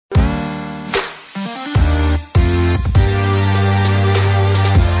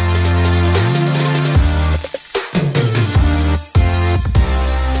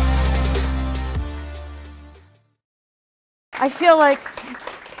I feel like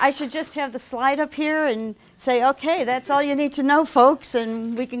I should just have the slide up here and say, okay, that's all you need to know, folks,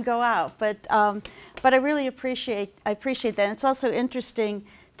 and we can go out. But I really appreciate that. And it's also interesting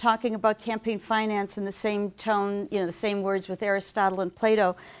talking about campaign finance in the same tone, the same words with Aristotle and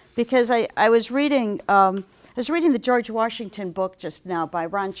Plato, because I was reading the George Washington book just now by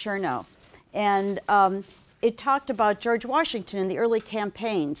Ron Chernow, and it talked about George Washington in the early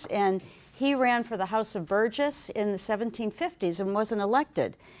campaigns, and he ran for the House of Burgess in the 1750s and wasn't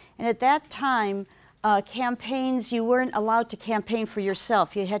elected. And at that time, campaigns, you weren't allowed to campaign for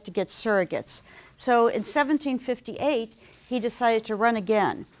yourself. You had to get surrogates. So in 1758, he decided to run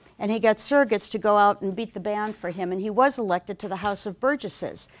again. And he got surrogates to go out and beat the band for him. And he was elected to the House of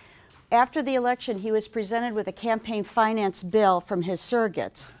Burgesses. After the election, he was presented with a campaign finance bill from his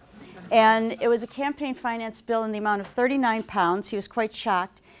surrogates. And it was a campaign finance bill in the amount of 39 pounds. He was quite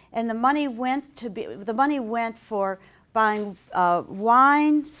shocked. And the money went for buying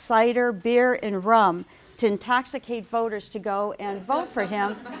wine, cider, beer, and rum to intoxicate voters to go and vote for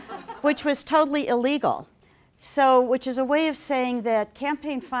him, which was totally illegal. So, which is a way of saying that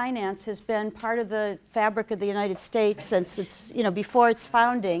campaign finance has been part of the fabric of the United States since its, before its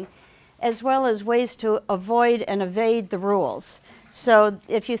founding, as well as ways to avoid and evade the rules. So,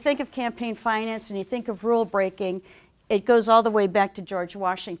 if you think of campaign finance and you think of rule breaking, it goes all the way back to George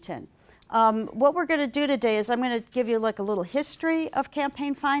Washington. What we're going to do today is I'm going to give you like a little history of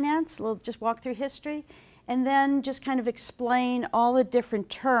campaign finance, just walk through history, and then just kind of explain all the different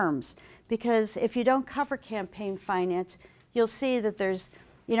terms. Because if you don't cover campaign finance, you'll see that there's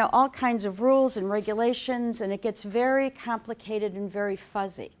all kinds of rules and regulations, and it gets very complicated and very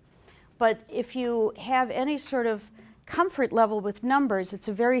fuzzy. But if you have any sort of comfort level with numbers, it's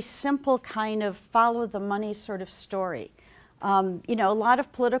a very simple kind of follow the money sort of story. A lot of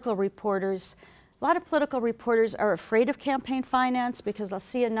political reporters are afraid of campaign finance because they'll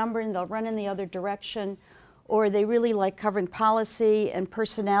see a number and they'll run in the other direction, or they really like covering policy and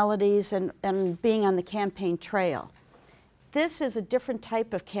personalities and being on the campaign trail. This is a different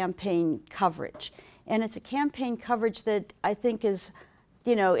type of campaign coverage, and it's a campaign coverage that I think is,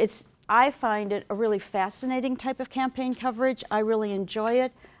 I find it a really fascinating type of campaign coverage. I really enjoy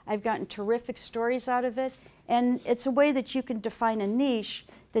it. I've gotten terrific stories out of it, and it's a way that you can define a niche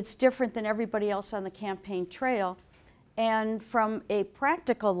that's different than everybody else on the campaign trail. And from a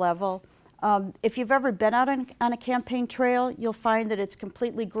practical level, if you've ever been out on a campaign trail, you'll find that it's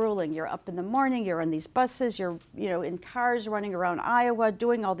completely grueling. You're up in the morning, you're on these buses, you're in cars running around Iowa,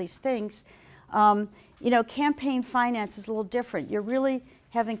 doing all these things. Campaign finance is a little different. You're really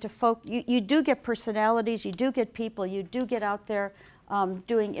having to focus. You do get personalities, you do get people, you do get out there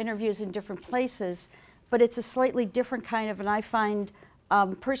doing interviews in different places, but it's a slightly different kind of, and I find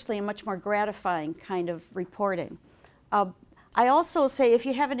personally a much more gratifying kind of reporting. I also say if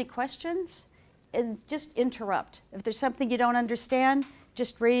you have any questions, and just interrupt. If there's something you don't understand,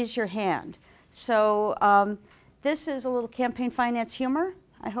 just raise your hand. So this is a little campaign finance humor.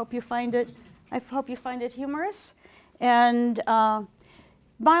 I hope you find it humorous. And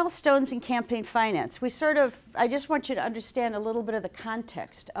milestones in campaign finance. I just want you to understand a little bit of the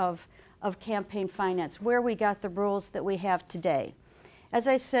context of campaign finance, where we got the rules that we have today. As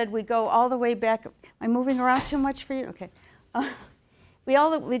I said, we go all the way back. Am I moving around too much for you? Okay. We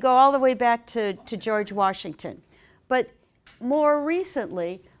go all the way back to George Washington. But more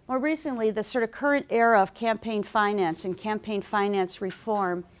recently, the sort of current era of campaign finance and campaign finance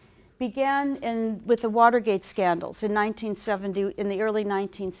reform began with the Watergate scandals in the early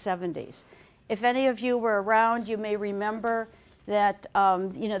 1970s. If any of you were around, you may remember that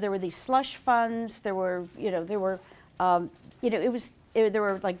there were these slush funds. There were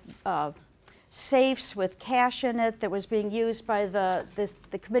safes with cash in it that was being used by the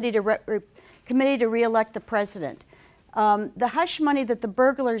committee to re-elect the president. The hush money that the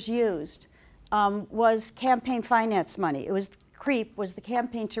burglars used was campaign finance money. It was CREEP, was the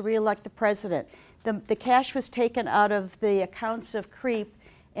campaign to re-elect the president. The cash was taken out of the accounts of CREEP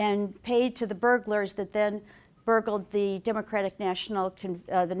and paid to the burglars that then burgled the Democratic National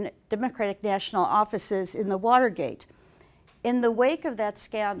offices in the Watergate. In the wake of that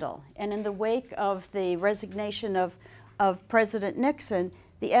scandal, and in the wake of the resignation of President Nixon,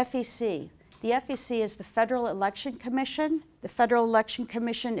 the FEC is the Federal Election Commission. The Federal Election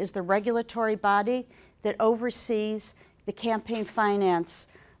Commission is the regulatory body that oversees the campaign finance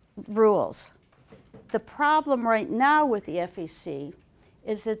rules. The problem right now with the FEC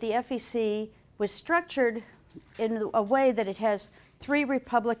is that the FEC was structured in a way that it has 3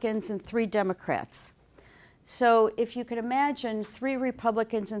 Republicans and 3 Democrats. So if you could imagine 3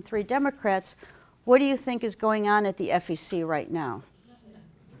 Republicans and 3 Democrats, What do you think is going on at the FEC right now?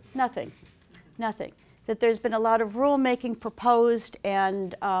 Nothing. Nothing. That there's been a lot of rulemaking proposed,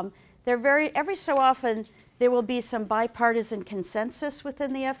 and every so often there will be some bipartisan consensus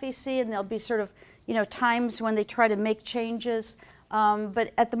within the FEC, and there'll be sort of, times when they try to make changes.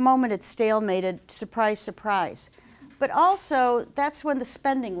 But at the moment it's stalemated, surprise, surprise. But also, that's when the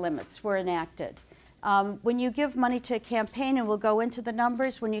spending limits were enacted. When you give money to a campaign, and we'll go into the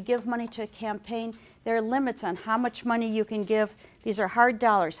numbers, when you give money to a campaign, there are limits on how much money you can give. These are hard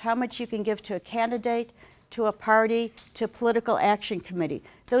dollars, how much you can give to a candidate, to a party, to a political action committee.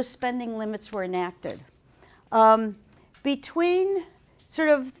 Those spending limits were enacted. Between sort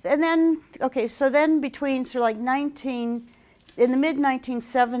of, and then, okay, so then between sort of like in the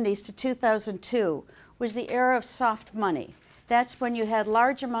mid-1970s to 2002 was the era of soft money. That's when you had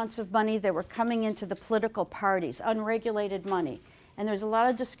large amounts of money that were coming into the political parties, unregulated money. And there's a lot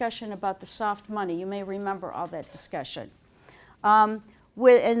of discussion about the soft money. You may remember all that discussion. And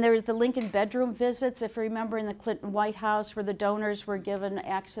there was the Lincoln bedroom visits, if you remember, in the Clinton White House, where the donors were given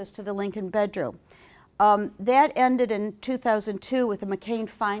access to the Lincoln bedroom. That ended in 2002 with the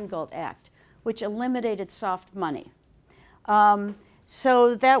McCain-Feingold Act, which eliminated soft money.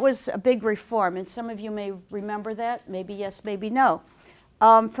 So that was a big reform, and some of you may remember that. Maybe yes, maybe no.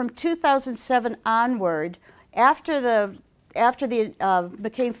 From 2007 onward, after the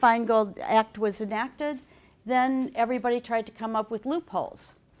McCain-Feingold Act was enacted, then everybody tried to come up with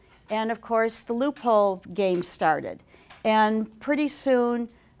loopholes. And of course, the loophole game started. And pretty soon,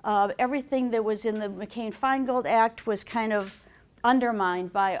 everything that was in the McCain-Feingold Act was kind of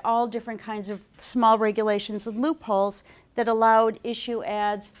undermined by all different kinds of small regulations and loopholes that allowed issue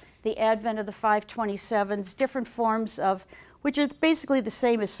ads, the advent of the 527s, different forms of, which are basically the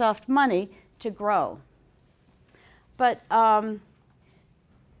same as soft money, to grow. But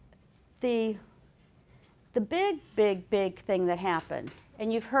the big thing that happened,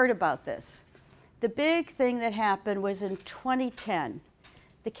 and you've heard about this, the big thing that happened was in 2010.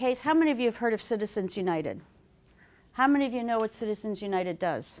 The case, how many of you have heard of Citizens United? How many of you know what Citizens United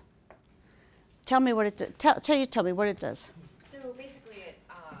does? Tell me what it does. Tell me what it does. So basically it...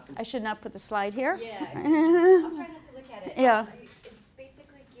 I should not put the slide here? Yeah. I'll try not to look at it. Yeah. It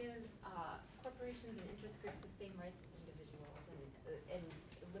basically gives corporations and interest groups the same rights as individuals and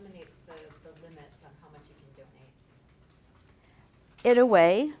eliminates the limits on how much you can donate. In a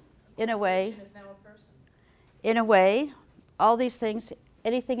way. Is now a person. In a way. All these things.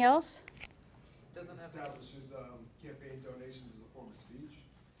 Anything else? Doesn't establishes campaign donations as a form of speech.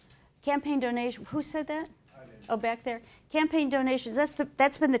 Campaign donation, who said that? I did. Oh, back there. Campaign donations,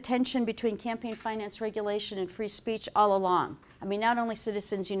 that's been the tension between campaign finance regulation and free speech all along. I mean, not only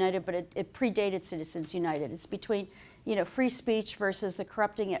Citizens United, but it predated Citizens United. It's between, free speech versus the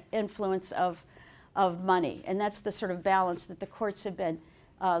corrupting influence of money. And that's the sort of balance that the courts have been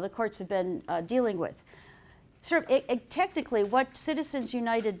dealing with. Technically, what Citizens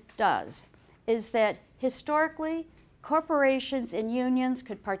United does is that historically, corporations and unions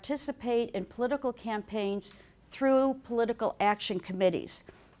could participate in political campaigns through political action committees.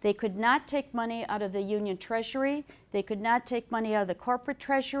 They could not take money out of the union treasury. They could not take money out of the corporate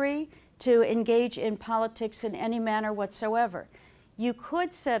treasury to engage in politics in any manner whatsoever. You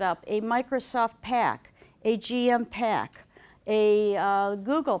could set up a Microsoft PAC, a GM PAC, a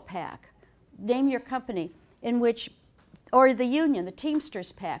Google PAC, name your company, in which, or the union, the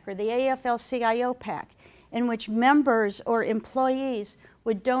Teamsters PAC, or the AFL-CIO PAC, in which members or employees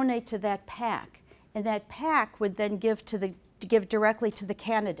would donate to that PAC, and that PAC would then give directly to the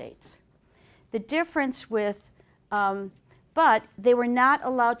candidates. The difference with, but they were not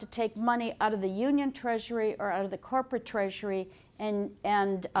allowed to take money out of the union treasury or out of the corporate treasury and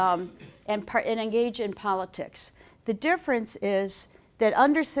engage in politics. The difference is that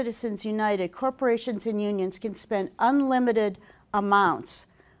under Citizens United, corporations and unions can spend unlimited amounts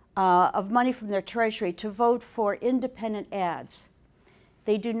of money from their treasury to vote for independent ads.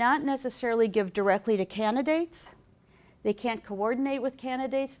 They do not necessarily give directly to candidates. They can't coordinate with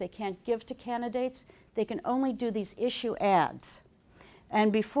candidates. They can't give to candidates. They can only do these issue ads.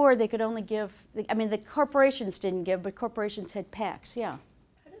 And before, they could only give, I mean, the corporations didn't give, but corporations had PACs, yeah.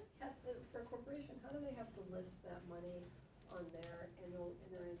 For a corporation, how do they have to list that money on their annual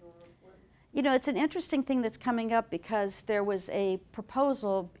report? It's an interesting thing that's coming up because there was a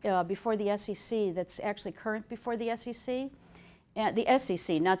proposal before the SEC that's actually current before the SEC. The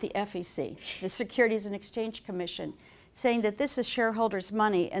SEC, not the FEC, the Securities and Exchange Commission, saying that this is shareholders'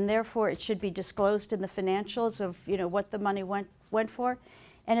 money and therefore it should be disclosed in the financials of what the money went for.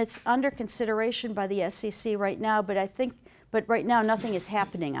 And it's under consideration by the SEC right now, but right now nothing is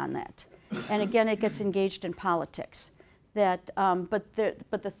happening on that. and again, it gets engaged in politics. But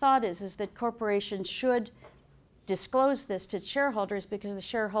the thought is that corporations should disclose this to shareholders because the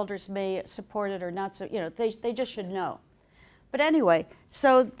shareholders may support it or not. So they just should know. But anyway,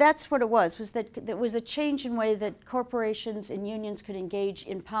 so that's what it was that it was a change in way that corporations and unions could engage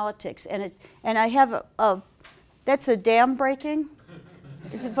in politics. And I have that's a dam breaking.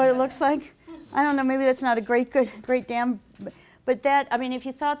 Is it what it looks like? I don't know. Maybe that's not a great dam. But that, I mean, if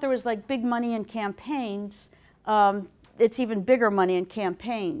you thought there was like big money in campaigns, it's even bigger money in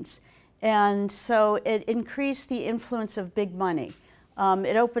campaigns. And so it increased the influence of big money.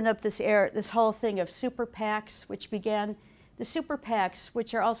 It opened up this whole thing of super PACs, which began. The super PACs,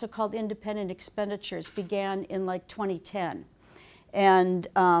 which are also called independent expenditures, began in like 2010. And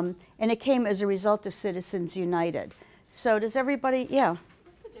it came as a result of Citizens United. So does everybody, yeah?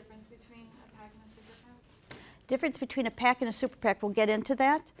 What's the difference between a PAC and a super PAC? Difference between a PAC and a super PAC, we'll get into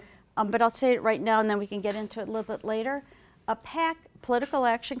that. But I'll say it right now and then we can get into it a little bit later. A PAC, Political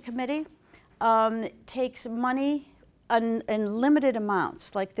Action Committee, takes money in limited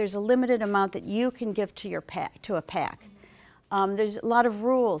amounts. Like there's a limited amount that you can give to your PAC, to a PAC. There's a lot of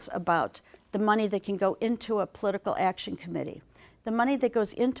rules about the money that can go into a political action committee. The money that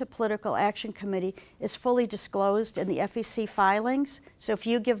goes into political action committee is fully disclosed in the FEC filings. So if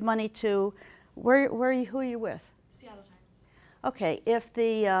you give money to, who are you with? Seattle Times. Okay, if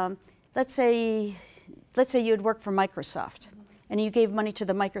the, let's say you had worked for Microsoft and you gave money to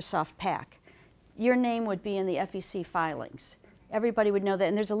the Microsoft PAC, your name would be in the FEC filings. Everybody would know that,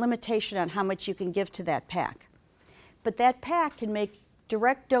 and there's a limitation on how much you can give to that PAC. But that PAC can make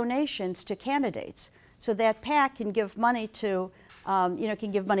direct donations to candidates. So that PAC can give money to,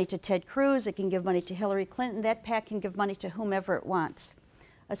 can give money to Ted Cruz, it can give money to Hillary Clinton, that PAC can give money to whomever it wants.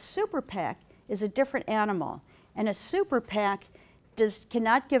 A super PAC is a different animal, and a super PAC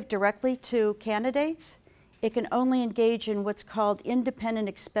cannot give directly to candidates. It can only engage in what's called independent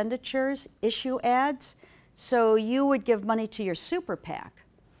expenditures, issue ads. So you would give money to your super PAC.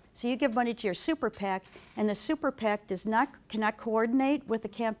 So you give money to your super PAC, and the super PAC cannot coordinate with the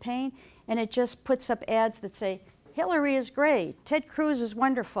campaign, and it just puts up ads that say, Hillary is great, Ted Cruz is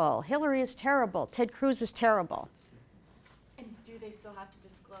wonderful, Hillary is terrible, Ted Cruz is terrible. And do they still have to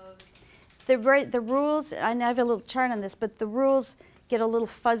disclose? The rules, and I have a little chart on this, but the rules get a little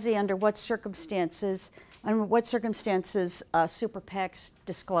fuzzy under what circumstances, super PACs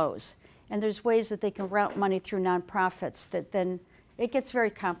disclose. And there's ways that they can route money through nonprofits that then it gets very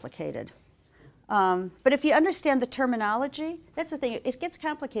complicated. But if you understand the terminology, that's the thing, it gets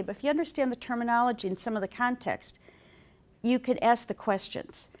complicated, but if you understand the terminology and some of the context, you can ask the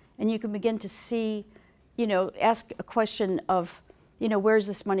questions and you can begin to see, ask a question of, where's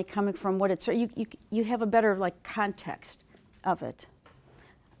this money coming from, what it's, you have a better context of it.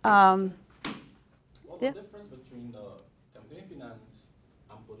 What's the difference between campaign finance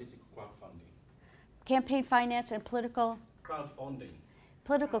and political crowdfunding? Campaign finance and political? Crowdfunding.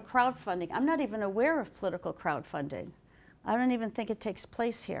 Political crowdfunding. I'm not even aware of political crowdfunding. I don't even think it takes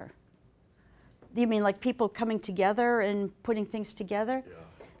place here. You mean like people coming together and putting things together? Yeah.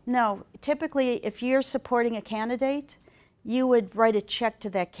 No. Typically, if you're supporting a candidate, you would write a check to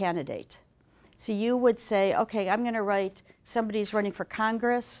that candidate. So you would say, okay, I'm going to write, somebody's running for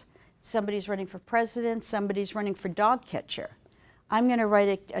Congress, somebody's running for president, somebody's running for dog catcher. I'm going to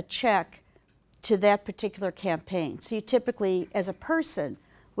write a check to that particular campaign. So you typically, as a person,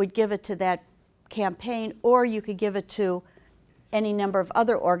 would give it to that campaign, or you could give it to any number of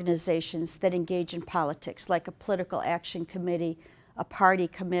other organizations that engage in politics, like a political action committee, a party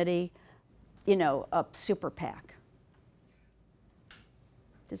committee, a super PAC.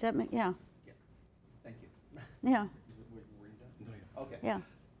 Does that make, yeah. Yeah. Thank you. Yeah. Is it were you done? Okay. Yeah.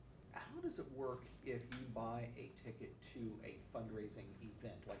 How does it work if you buy a ticket to a fundraising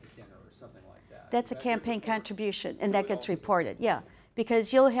event, like a dinner or something like that? That's a Does that get campaign reported? contribution, and So that it gets also gets reported, yeah.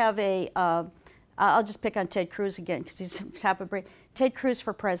 Because you'll have I'll just pick on Ted Cruz again, because he's on top of brain. Ted Cruz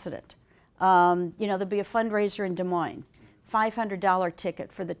for president. There'll be a fundraiser in Des Moines, $500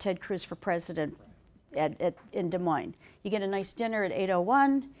 ticket for the Ted Cruz for president in Des Moines. You get a nice dinner at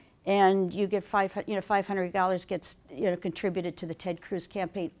 8:01, and you get $500 gets contributed to the Ted Cruz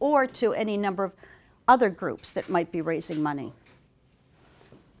campaign or to any number of other groups that might be raising money.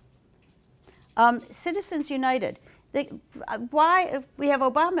 Citizens United. Why we have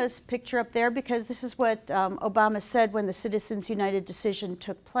Obama's picture up there, because this is what Obama said when the Citizens United decision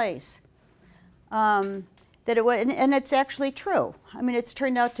took place. That it was, and it's actually true. I mean, it's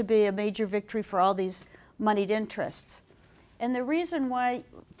turned out to be a major victory for all these moneyed interests. And the reason why,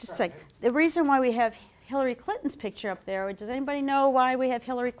 the reason why we have Hillary Clinton's picture up there. Does anybody know why we have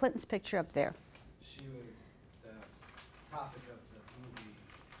Hillary Clinton's picture up there? She was the topic of the movie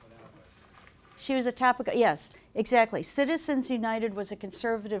put out by Citizens. She was a topic, yes, exactly. Citizens United was a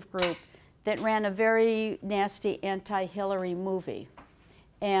conservative group that ran a very nasty anti-Hillary movie.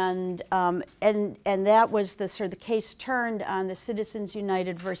 And that was the sort of the case turned on the Citizens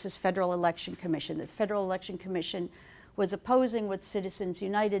United versus Federal Election Commission. The Federal Election Commission was opposing what Citizens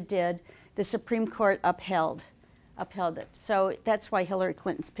United did. The Supreme Court upheld it. So that's why Hillary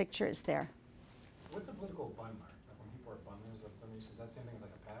Clinton's picture is there. What's a political bund mark? Like when people are bundlers of donations, is that the same thing as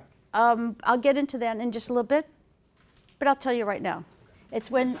like a PAC? I'll get into that in just a little bit, but I'll tell you right now.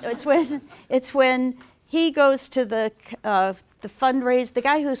 It's when he goes to the fundraise, the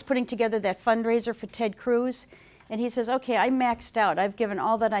guy who's putting together that fundraiser for Ted Cruz, and he says, okay, I maxed out. I've given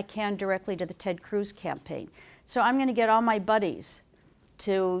all that I can directly to the Ted Cruz campaign. So I'm going to get all my buddies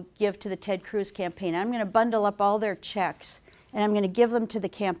to give to the Ted Cruz campaign. I'm going to bundle up all their checks, and I'm going to give them to the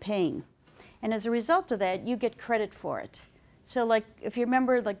campaign. And as a result of that, you get credit for it. So like, if you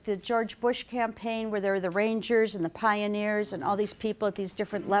remember like the George Bush campaign where there were the Rangers and the Pioneers and all these people at these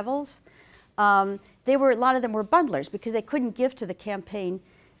different levels, a lot of them were bundlers because they couldn't give to the campaign.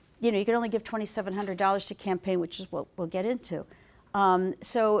 You know, you could only give $2,700 to campaign, which is what we'll get into.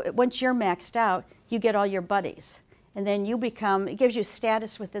 So once you're maxed out, you get all your buddies. And then you become, it gives you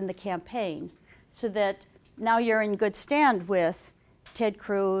status within the campaign so that now you're in good stand with Ted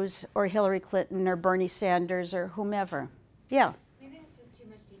Cruz or Hillary Clinton or Bernie Sanders or whomever. Yeah? Maybe this is too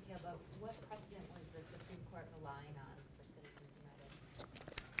much detail, but what precedent was the Supreme Court relying on for Citizens United?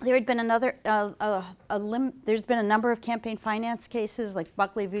 There had been there's been a number of campaign finance cases like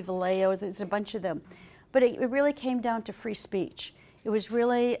Buckley v. Vallejo, there's a bunch of them. But it really came down to free speech. It was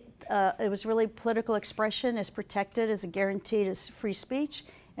really political expression is protected as a guaranteed as free speech,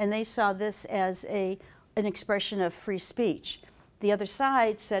 and they saw this as an expression of free speech. The other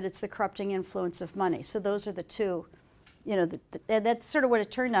side said it's the corrupting influence of money. So those are the two, you know, and that's sort of what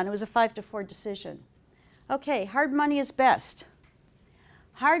it turned on. It was a 5-4 decision. Okay, hard money is best.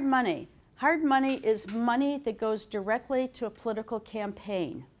 Hard money. Hard money is money that goes directly to a political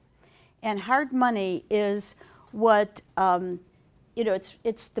campaign. And hard money is what, you know,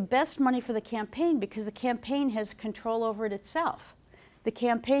 it's the best money for the campaign because the campaign has control over it itself. The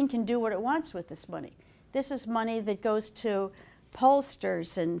campaign can do what it wants with this money. This is money that goes to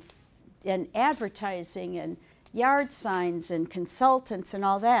pollsters and advertising and yard signs and consultants and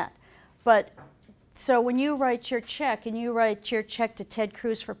all that. But so when you write your check and you write your check to Ted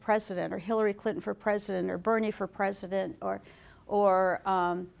Cruz for president or Hillary Clinton for president or Bernie for president or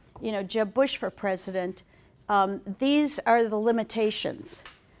you know, Jeb Bush for president, these are the limitations.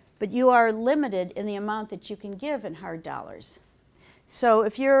 But you are limited in the amount that you can give in hard dollars. So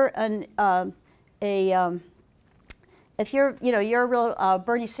if you're you're a real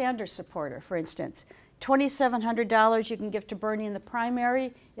Bernie Sanders supporter, for instance, $2,700 you can give to Bernie in the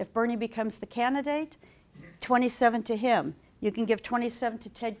primary. If Bernie becomes the candidate, $27 to him. You can give $27 to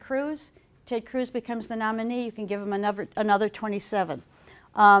Ted Cruz. Ted Cruz becomes the nominee. You can give him another $27.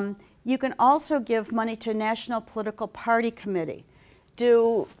 You can also give money to a national political party committee.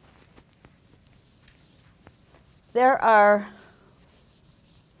 There are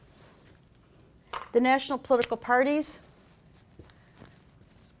the national political parties.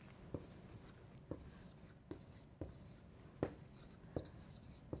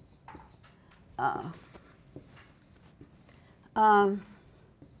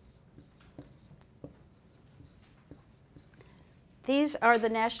 These are the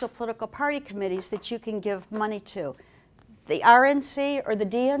national political party committees that you can give money to. The RNC or the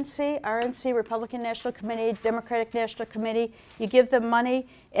DNC, RNC, Republican National Committee, Democratic National Committee, you give them money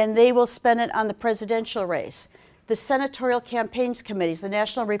and they will spend it on the presidential race. The senatorial campaigns committees, the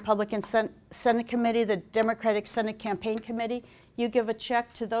National Republican Senate Committee, the Democratic Senate Campaign Committee, you give a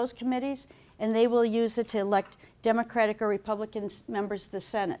check to those committees and they will use it to elect Democratic or Republican members of the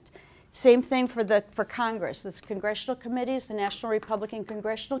Senate. Same thing for Congress. The congressional committees, the National Republican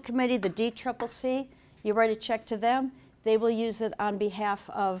Congressional Committee, the DCCC, you write a check to them, they will use it on behalf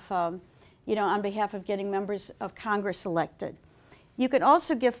of, on behalf of getting members of Congress elected. You can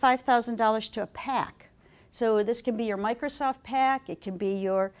also give $5,000 to a PAC. So this can be your Microsoft PAC, it can be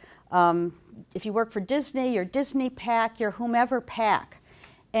your, if you work for Disney, your Disney PAC, your whomever PAC.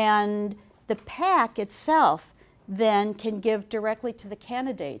 And the PAC itself then can give directly to the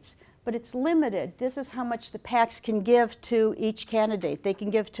candidates, but it's limited. This is how much the PACs can give to each candidate. They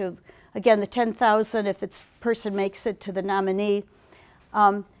can give to, again, the $10,000 if it's person makes it to the nominee.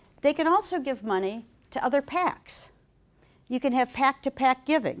 They can also give money to other PACs. You can have PAC-to-PAC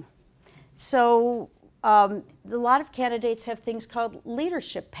giving. So a lot of candidates have things called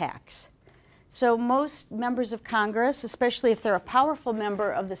leadership PACs. So most members of Congress, especially if they're a powerful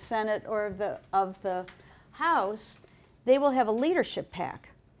member of the Senate or of the House, they will have a leadership PAC.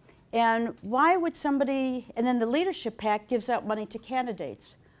 And why would somebody, and then the leadership PAC gives out money to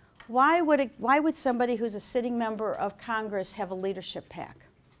candidates. Why would somebody who's a sitting member of Congress have a leadership PAC?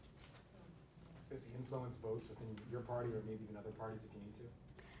 Basically influence votes within your party or maybe even other parties if you need to?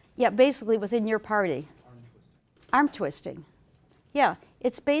 Yeah, basically within your party. Arm twisting. Arm twisting. Yeah,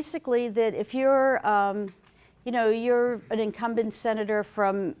 it's basically that if you're, you know, you're an incumbent senator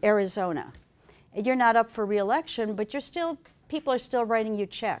from Arizona, and you're not up for re-election, but you're still, people are still writing you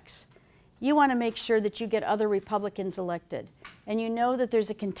checks. You want to make sure that you get other Republicans elected. And you know that there's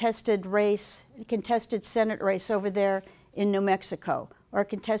a contested race, a contested Senate race over there in New Mexico, or a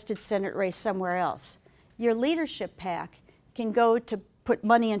contested Senate race somewhere else. Your leadership PAC can go to put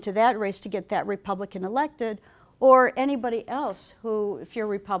money into that race to get that Republican elected, or anybody else who, if you're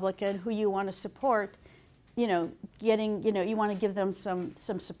Republican, who you want to support, you know, getting, you know, you want to give them some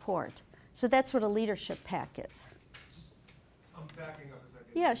support. So that's what a leadership PAC is. I'm backing up a second.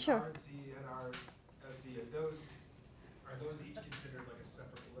 Yeah, sure. RNC and RSC, are those each considered like a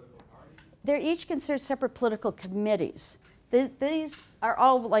separate political party? They're each considered separate political committees. These are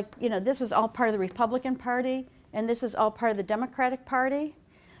all like, you know, this is all part of the Republican Party, and this is all part of the Democratic Party.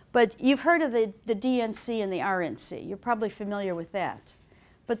 But you've heard of the DNC and the RNC. You're probably familiar with that.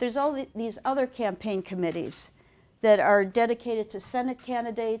 But there's all these other campaign committees that are dedicated to Senate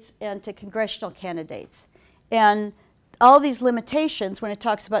candidates and to congressional candidates. And all these limitations, when it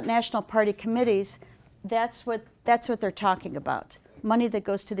talks about national party committees, that's what they're talking about, money that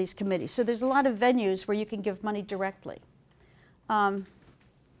goes to these committees. So there's a lot of venues where you can give money directly.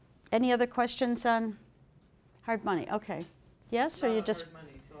 Any other questions on hard money? Okay. Yes, or you just... Hard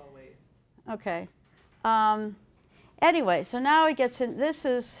money, so I'll wait. Okay. Anyway, so now it gets in, this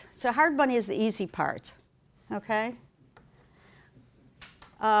is, so hard money is the easy part, okay?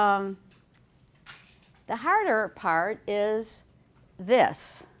 The harder part is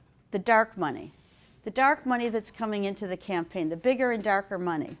this, the dark money. The dark money that's coming into the campaign, the bigger and darker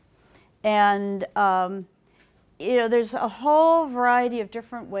money. And, you know, there's a whole variety of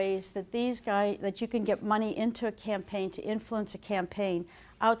different ways that that you can get money into a campaign to influence a campaign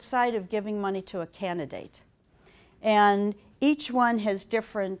outside of giving money to a candidate. And each one has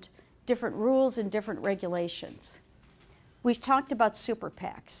different rules and different regulations. We've talked about super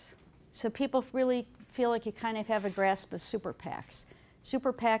PACs. So people really feel like you kind of have a grasp of super PACs.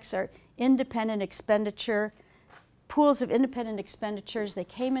 Super PACs are independent expenditure, pools of independent expenditures. They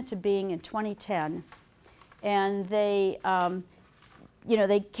came into being in 2010. And they, you know,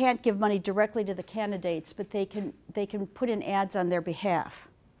 they can't give money directly to the candidates, but they can put in ads on their behalf.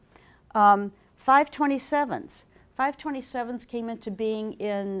 527s. 527s came into being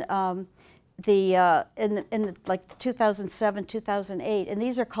in like 2007, 2008, and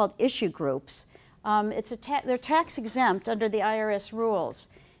these are called issue groups. They're tax exempt under the IRS rules,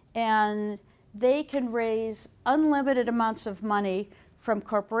 and they can raise unlimited amounts of money from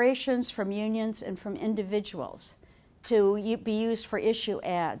corporations, from unions, and from individuals to be used for issue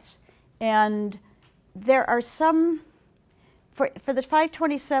ads. And there are some, for the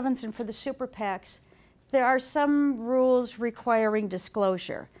 527s and for the super PACs, there are some rules requiring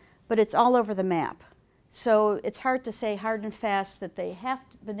disclosure, but it's all over the map. So it's hard to say hard and fast that the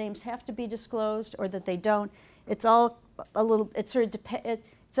names have to be disclosed or that they don't. It's all a little, it's sort of,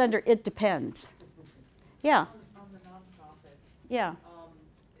 it's under, it depends. Yeah. On the nonprofits. Yeah.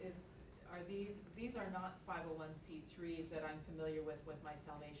 These are not 501c3s that I'm familiar with my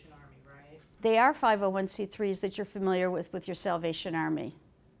Salvation Army, right? They are 501c3s that you're familiar with your Salvation Army.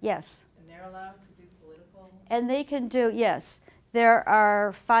 Yes. And they're allowed to do political? And they can do, yes. There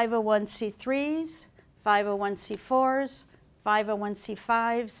are 501c3s, 501c4s,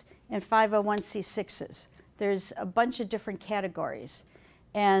 501c5s, and 501c6s. There's a bunch of different categories.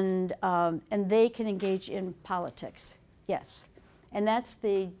 And they can engage in politics, yes. And that's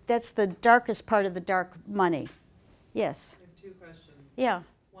the darkest part of the dark money. Yes. I have two questions. Yeah.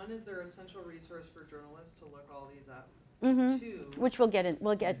 One, is there a central resource for journalists to look all these up? Mm-hmm. Two, which we'll get at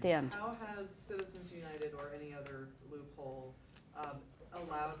the end. how has Citizens United or any other loophole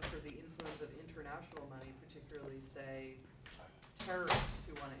allowed for the influence of international money, particularly, say, terrorists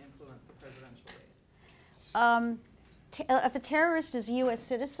who want to influence the presidential race? If a terrorist is a U.S.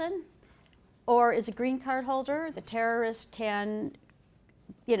 citizen or is a green card holder, the terrorist can,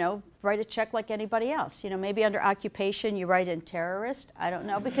 you know, write a check like anybody else. You know, maybe under occupation you write in terrorist. I don't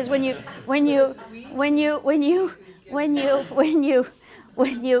know, because when you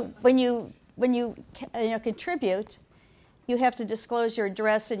contribute, you have to disclose your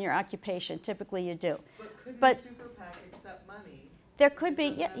address and your occupation. Typically, you do. But couldn't But a super PAC accept money? there if could it be,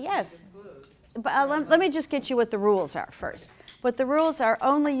 doesn't have to be yes. disclosed? But let me just get you what the rules are first. What the rules are,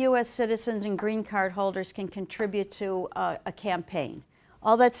 only U.S. citizens and green card holders can contribute to a campaign.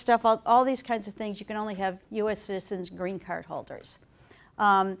 All that stuff, all these kinds of things, you can only have U.S. citizens, green card holders.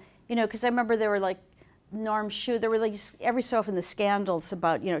 Because I remember there were like Norm Shue, there were like every so often the scandals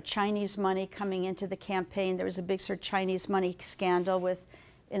about, Chinese money coming into the campaign. There was a big sort of Chinese money scandal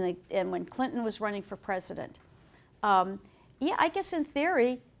and when Clinton was running for president. Yeah, I guess in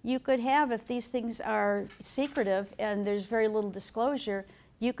theory, you could have, if these things are secretive and there's very little disclosure,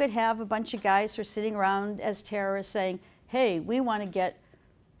 you could have a bunch of guys who are sitting around as terrorists saying, hey, we want to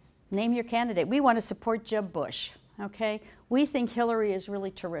name your candidate. We want to support Jeb Bush, okay? We think Hillary is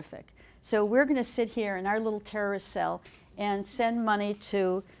really terrific. So we're going to sit here in our little terrorist cell and send money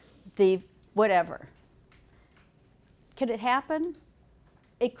to the whatever. Could it happen?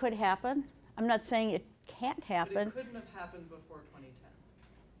 It could happen. I'm not saying it can't happen. But it couldn't have happened before 2010.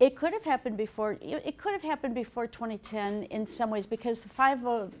 It could have happened before. It could have happened before 2010 in some ways because the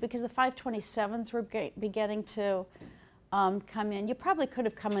 527s were beginning to come in. You probably could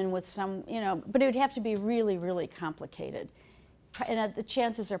have come in with some, but it would have to be really, really complicated, and the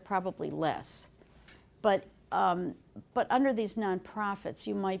chances are probably less. But under these nonprofits,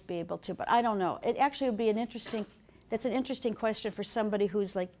 you might be able to. But I don't know. It actually would be an interesting. That's an interesting question for somebody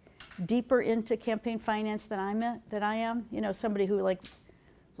who's like deeper into campaign finance than I am. Somebody who like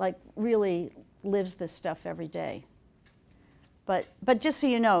really lives this stuff every day. But just so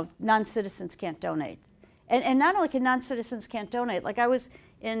you know, non-citizens can't donate. And not only can non-citizens can't donate, like I was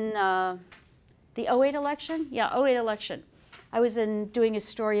in the 08 election. Yeah, 08 election. I was doing a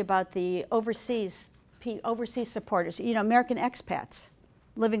story about the overseas supporters, American expats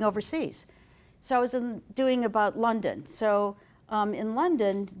living overseas. So I was doing about London. So in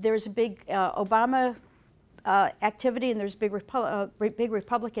London, there was a big Obama activity, and there's big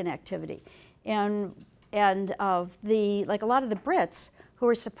Republican activity, and like a lot of the Brits who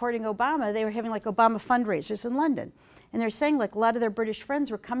were supporting Obama, they were having like Obama fundraisers in London, and they're saying like a lot of their British friends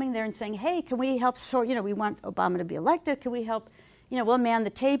were coming there and saying, hey, can we help we want Obama to be elected, can we help, we'll man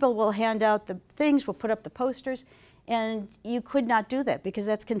the table, we'll hand out the things, we'll put up the posters, and you could not do that because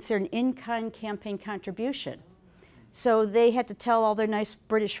that's considered an in-kind campaign contribution. So they had to tell all their nice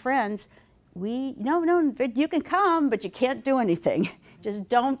British friends, no, you can come, but you can't do anything. Just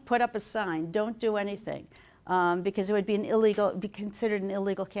don't put up a sign. Don't do anything, because it would be considered an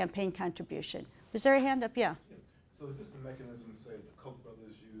illegal campaign contribution. Was there a hand up? Yeah. So is this the mechanism, say, the Koch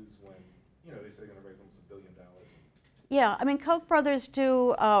brothers use when, they say they're going to raise almost $1 billion? Yeah, I mean, Koch brothers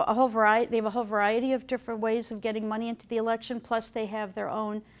do a whole variety. They have a whole variety of different ways of getting money into the election. Plus, they have their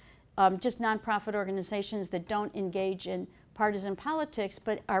own just nonprofit organizations that don't engage in partisan politics,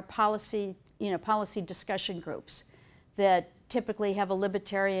 but are policy discussion groups that typically have a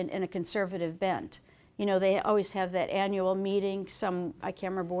libertarian and a conservative bent. They always have that annual meeting. I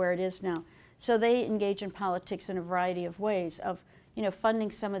can't remember where it is now. So they engage in politics in a variety of ways of, funding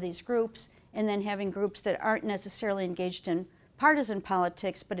some of these groups, and then having groups that aren't necessarily engaged in partisan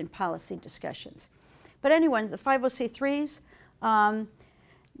politics, but in policy discussions. But anyway, the 50C3s.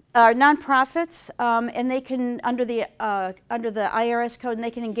 Are nonprofits, and they can, under the IRS code, and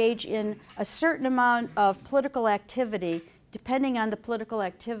they can engage in a certain amount of political activity, depending on the political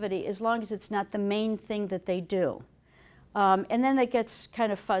activity, as long as it's not the main thing that they do. And then that gets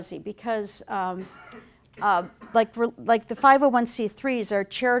kind of fuzzy because, like the 501c3s are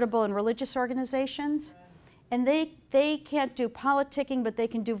charitable and religious organizations, and they can't do politicking, but they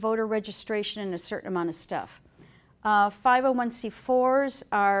can do voter registration and a certain amount of stuff. 501c4s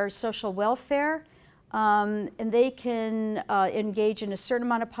are social welfare, and they can engage in a certain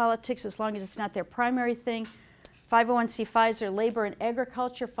amount of politics as long as it's not their primary thing. 501c5s are labor and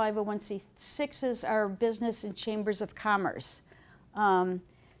agriculture. 501c6s are business and chambers of commerce.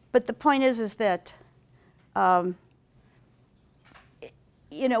 But the point is that what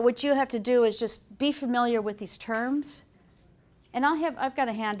you have to do is just be familiar with these terms, and I've got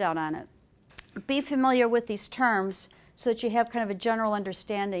a handout on it. Be familiar with these terms so that you have kind of a general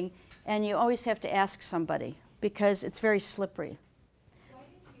understanding, and you always have to ask somebody because it's very slippery. Why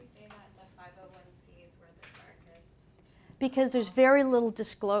did you say that the 501Cs were the darkest? Because there's very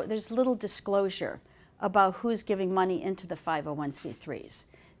little disclosure about who's giving money into the 501c3s.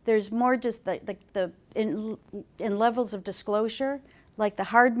 There's more just in levels of disclosure, like the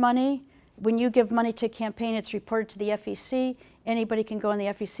hard money. When you give money to a campaign, it's reported to the FEC. Anybody can go on the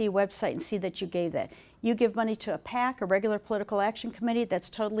FEC website and see that you gave that. You give money to a PAC, a regular political action committee, that's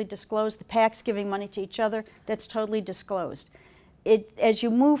totally disclosed. The PACs giving money to each other, that's totally disclosed. As you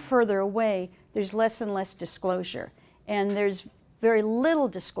move further away, there's less and less disclosure. And there's very little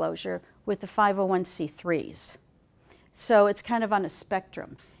disclosure with the 501c3s. So it's kind of on a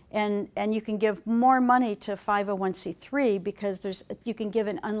spectrum. And you can give more money to 501c3 because you can give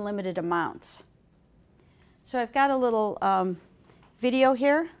in unlimited amounts. So I've got a little video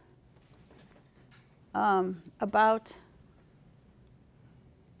here about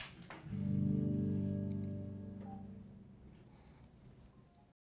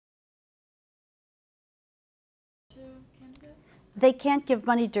they can't give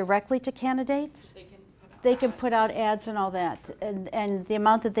money directly to candidates. They can put out ads and all that, and the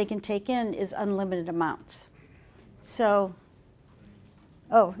amount that they can take in is unlimited amounts. So,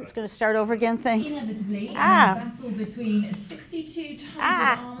 oh, it's going to start over again. Thanks. Inevitably, in a battle between a 62 tons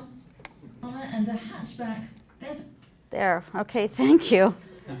of armor and a hatchback, there's there. Okay, thank you.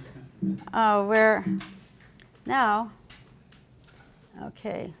 Oh, where now?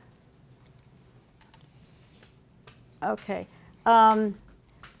 Okay. Okay.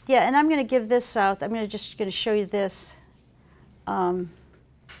 Yeah, and I'm going to give this out. I'm just going to show you this. I'm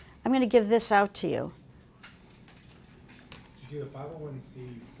going to give this out to you. Do the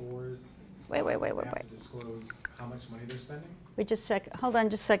 501c4s have to disclose how much money they're spending? Wait just a second. Hold on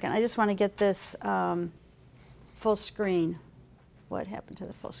just a second. I just want to get this full screen. What happened to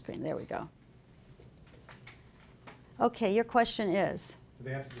the full screen? There we go. Okay, your question is? Do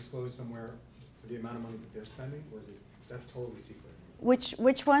they have to disclose somewhere the amount of money that they're spending, or is it that's totally secret? Which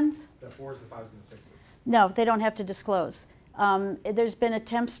ones? The 4s, the 5s, and the 6s. No, they don't have to disclose. There's been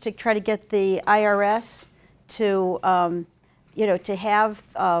attempts to try to get the IRS to, to have,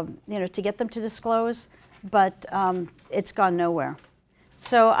 to get them to disclose, but it's gone nowhere.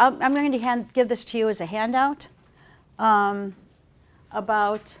 So I'm going to give this to you as a handout about,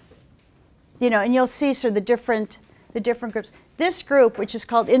 and you'll see sort of the different groups. This group, which is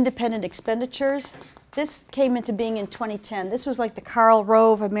called Independent Expenditures, this came into being in 2010. This was like the Karl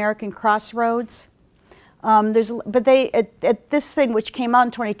Rove American Crossroads. But this thing, which came out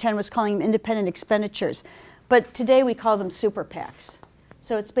in 2010, was calling them Independent Expenditures. But today we call them super PACs.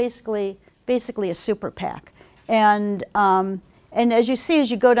 So it's basically a super PAC. And as you see,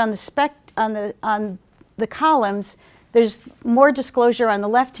 as you go down on the columns, there's more disclosure on the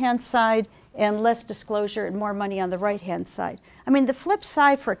left-hand side and less disclosure and more money on the right-hand side. I mean, the flip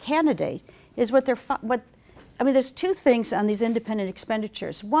side for a candidate is there's two things on these independent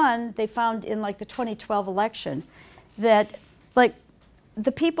expenditures. One, they found in like the 2012 election that like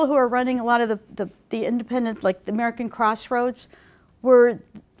the people who are running a lot of the independent, like the American Crossroads, were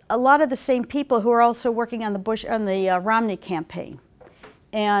a lot of the same people who are also working on the Romney campaign.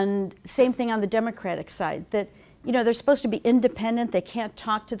 And same thing on the Democratic side, that they're supposed to be independent. They can't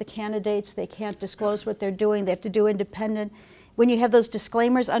talk to the candidates. They can't disclose what they're doing. They have to do independent. When you have those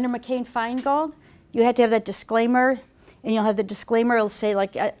disclaimers under McCain-Feingold, you have to have that disclaimer, and you'll have the disclaimer. It'll say,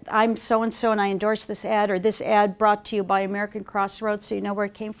 like, I'm so-and-so, and I endorse this ad, or this ad brought to you by American Crossroads, so you know where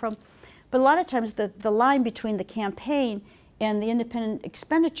it came from. But a lot of times, the line between the campaign and the independent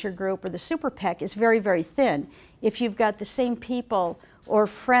expenditure group, or the super PAC, is very, very thin if you've got the same people or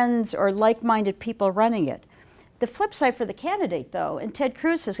friends or like-minded people running it. The flip side for the candidate, though, and Ted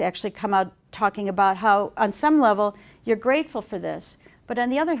Cruz has actually come out talking about how, on some level, you're grateful for this, but on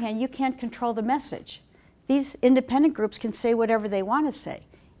the other hand, you can't control the message. These independent groups can say whatever they want to say.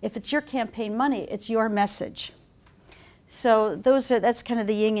 If it's your campaign money, it's your message. So that's kind of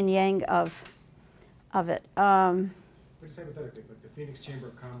the yin and yang of it. But it's hypothetically, like the Phoenix Chamber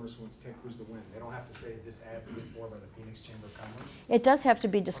of Commerce wants Ted Cruz to win. They don't have to say this ad paid for by the Phoenix Chamber of Commerce? It does have to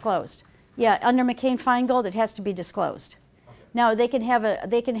be disclosed. Yeah, under McCain-Feingold, it has to be disclosed. Okay. Now, they can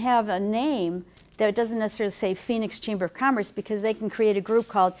have a name that doesn't necessarily say Phoenix Chamber of Commerce, because they can create a group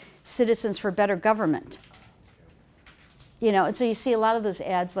called Citizens for Better Government. And so you see a lot of those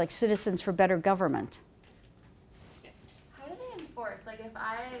ads like Citizens for Better Government. How do they enforce? Like, if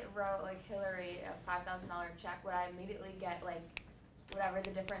I wrote, like, Hillary a $5,000 check, would I immediately get, like, whatever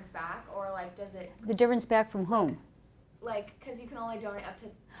the difference back? Or, like, does it... The difference back from whom? Like, because you can only donate up to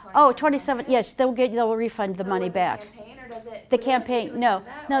 27. Oh, 27. Yes, they'll refund the money back. The campaign, or does it? The campaign, no,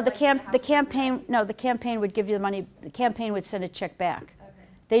 the campaign would give you the money. The campaign would send a check back.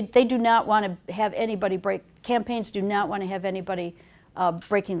 Okay. They do not want to have anybody break. Campaigns do not want to have anybody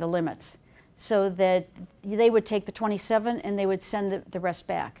breaking the limits, so that they would take the 27 and they would send the rest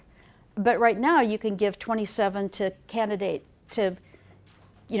back. But right now, you can give 27 to candidate to,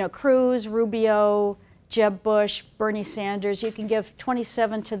 Cruz, Rubio, Jeb Bush, Bernie Sanders. You can give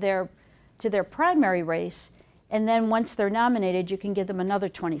 27 to their primary race, and then once they're nominated, you can give them another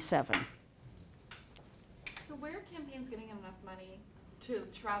 27. So where are campaigns getting enough money to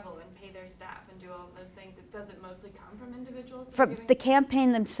travel and pay their staff and do all of those things? Does it mostly come from individuals? From the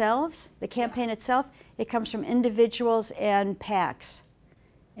campaign themselves, the campaign itself, it comes from individuals and PACs.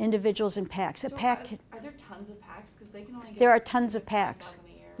 Individuals and PACs. So A PAC. are there tons of PACs? Because they can only get There are tons of PACs. $5,000 a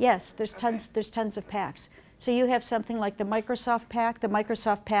year. Yes, there's Okay. tons of PACs. So you have something like the Microsoft PAC. The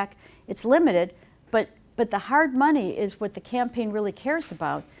Microsoft PAC, it's limited, but the hard money is what the campaign really cares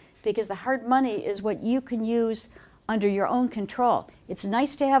about, because the hard money is what you can use under your own control. It's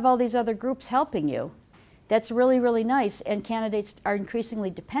nice to have all these other groups helping you. That's really, really nice, and candidates are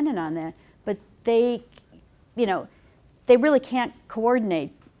increasingly dependent on that, but they, you know, they really can't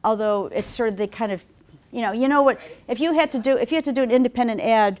coordinate, although it's sort of the kind of, you know what, if you had to do an independent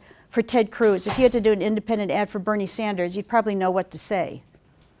ad for Ted Cruz, if you had to do an independent ad for Bernie Sanders, you'd probably know what to say.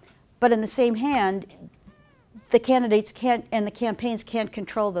 But in the same hand, the candidates can't, and the campaigns can't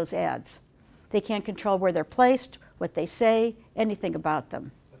control those ads. They can't control where they're placed, what they say, anything about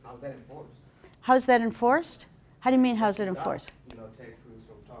them. How's that enforced? How's that enforced? How do you mean, how's it enforced? You know, Ted Cruz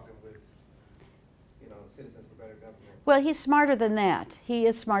from talking with, you know, Citizens for Better Government. Well, he's smarter than that. He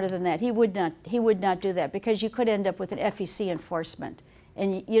is smarter than that. He would not do that, because you could end up with an FEC enforcement,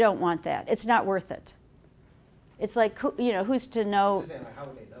 and you don't want that. It's not worth it. It's like, you know, who's to know? I'm just saying, like, how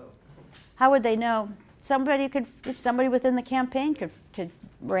would they know? How would they know? Somebody within the campaign could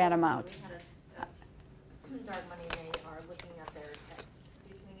rat them out. We had a dark money, they are looking at their texts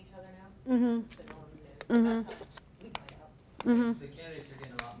between each other now. Mm-hmm. But no one knows. Mm-hmm. That's how we find out. Mm-hmm. The candidates are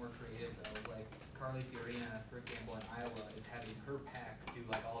getting a lot more creative though, like Carly Fiorina, for example, in Iowa, is having her PAC do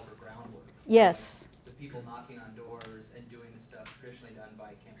like all of her groundwork. Yes. The people knocking on doors and doing the stuff traditionally done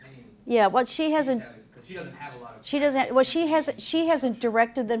by campaigns. Yeah, well, she hasn't. Because she doesn't have a lot of. She doesn't. Well, she hasn't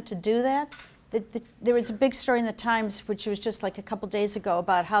directed them to do that. There was a big story in the Times, which was just like a couple days ago,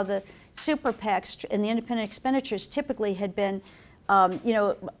 about how the super PACs and the independent expenditures typically had been, you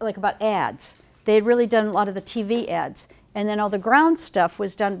know, like about ads. They had really done a lot of the TV ads, and then all the ground stuff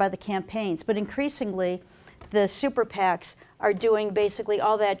was done by the campaigns. But increasingly, the super PACs are doing basically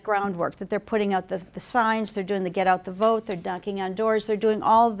all that groundwork, that they're putting out the signs, they're doing the get out the vote, they're knocking on doors, they're doing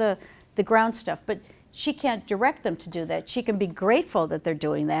all the ground stuff. But she can't direct them to do that. She can be grateful that they're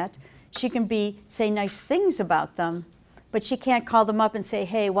doing that. She can say nice things about them, but she can't call them up and say,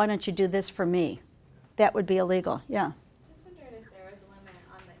 hey, why don't you do this for me? That would be illegal, yeah. Just wondered if there was a limit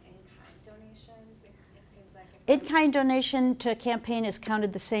on the in-kind donations. It seems like In-kind donation to a campaign is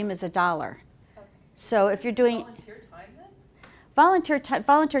counted the same as $1. Okay. So if you're doing Volunteer time then?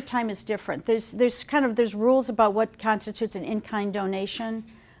 volunteer time is different. There's rules about what constitutes an in-kind donation.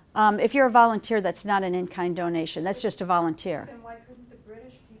 If you're a volunteer, that's not an in-kind donation. That's just a volunteer. Then why couldn't the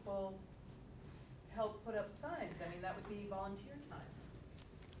British people help put up signs? I mean, that would be volunteer time.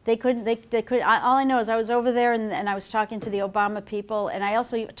 They couldn't. They could. All I know is I was over there and I was talking to the Obama people, and I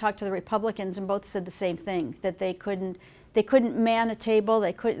also talked to the Republicans, and both said the same thing, that they couldn't man a table.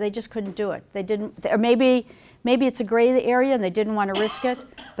 They just couldn't do it. They didn't. Or maybe it's a gray area and they didn't want to risk it,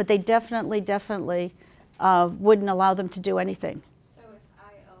 but they definitely wouldn't allow them to do anything. So if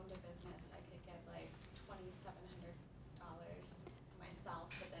I owned a business, I could get like $2,700 myself,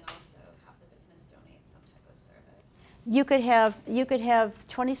 but then also have the business donate some type of service. You could have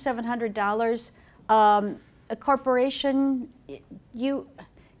 $2,700. A corporation,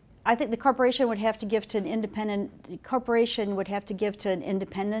 I think the corporation would have to give to an independent.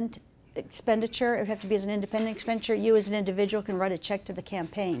 Expenditure. It would have to be as an independent expenditure. You as an individual can write a check to the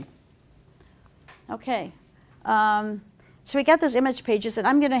campaign. Okay. So we got those image pages, and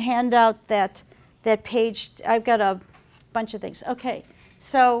I'm going to hand out that page. I've got a bunch of things. Okay.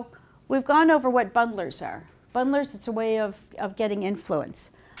 So we've gone over what bundlers are. Bundlers, it's a way of getting influence.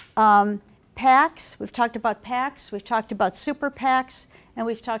 PACs, we've talked about PACs, we've talked about super PACs, and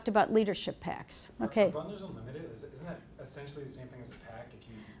we've talked about leadership PACs. Okay. Are bundlers unlimited? Isn't that essentially the same thing as a PAC?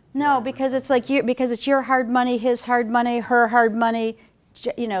 No, because it's like because it's your hard money, his hard money, her hard money,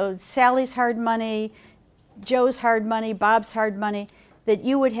 you know, Sally's hard money, Joe's hard money, Bob's hard money. That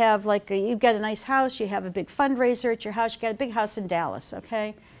you would have you've got a nice house, you have a big fundraiser at your house. You got a big house in Dallas,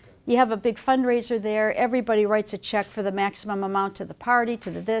 okay? You have a big fundraiser there. Everybody writes a check for the maximum amount to the party,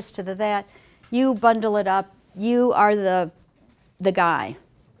 to the this, to the that. You bundle it up. You are the guy.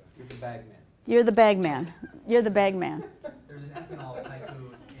 You're the bag man. You're the bag man. You're the bag man. There's an ethanol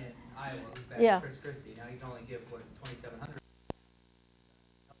tycoon in Iowa who's back Yeah. Chris Christie. Now he can only give what, $2,700.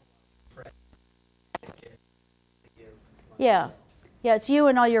 Yeah. Yeah, it's you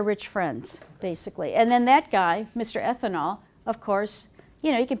and all your rich friends. basically. And then that guy, Mr. Ethanol, of course,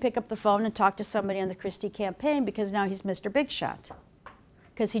 you know, he can pick up the phone and talk to somebody on the Christie campaign because now he's Mr. Big Shot,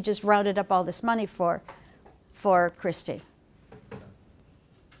 because he just rounded up all this money for Christie.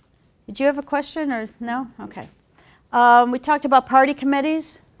 Did you have a question or no? Okay. We talked about party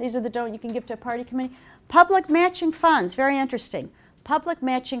committees. These are the you can give to a party committee. Public matching funds, very interesting. Public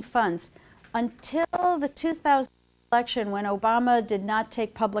matching funds. Until the 2000 election, when Obama did not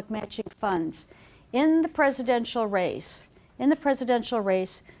take public matching funds, in the presidential race,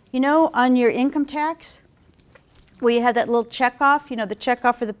 you know, on your income tax, where you had that little checkoff, you know, the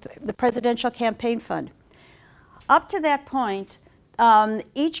checkoff for the presidential campaign fund. Up to that point,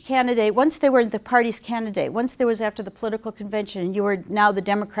 each candidate, once they were the party's candidate, once there was after the political convention, and you were now the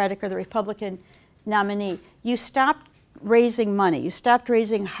Democratic or the Republican nominee, you stopped raising money. You stopped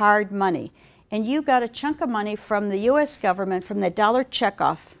raising hard money. And you got a chunk of money from the U.S. government, from that dollar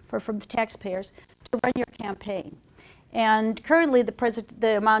checkoff from the taxpayers, to run your campaign. And currently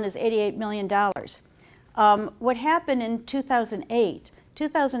the amount is $88 million. What happened in 2008,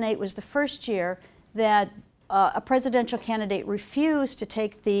 2008 was the first year that a presidential candidate refused to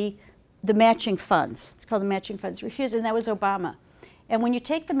take the matching funds. It's called the matching funds. Refused, and that was Obama. And when you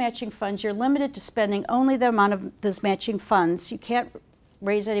take the matching funds, you're limited to spending only the amount of those matching funds. You can't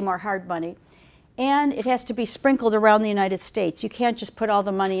raise any more hard money. And it has to be sprinkled around the United States. You can't just put all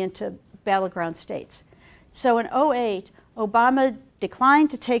the money into battleground states. So in 2008, Obama declined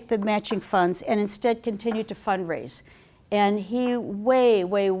to take the matching funds and instead continued to fundraise. And he way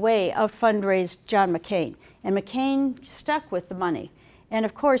out-fundraised John McCain. And McCain stuck with the money. And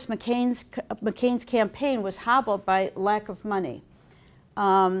of course, McCain's campaign was hobbled by lack of money.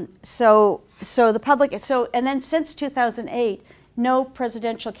 And then since 2008, no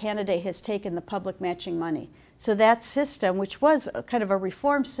presidential candidate has taken the public matching money. So that system, which was kind of a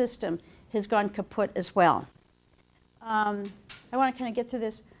reform system, has gone kaput as well. I want to kind of get through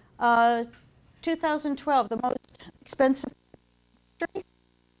this. 2012, the most expensive history.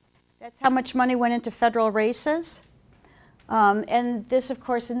 That's how much money went into federal races. And this, of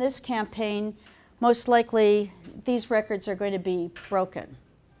course, in this campaign, most likely these records are going to be broken.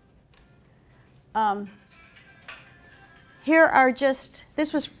 Here are just,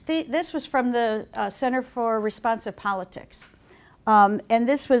 this was from the Center for Responsive Politics. And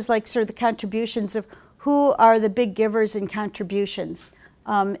this was like sort of the contributions of who are the big givers in contributions.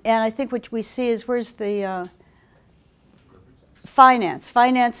 And I think what we see is, where's the finance,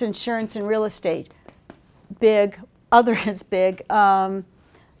 insurance, and real estate, big. Other is big.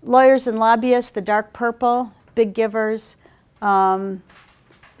 Lawyers and lobbyists, the dark purple, big givers. It's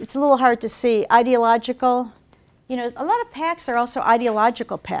a little hard to see. Ideological. You know, a lot of PACs are also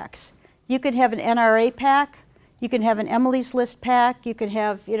ideological PACs. You could have an NRA PAC. You can have an Emily's List PAC. You can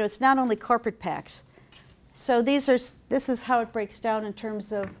have, you know, it's not only corporate PACs. So this is how it breaks down in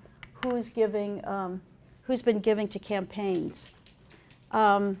terms of who's giving, who's been giving to campaigns.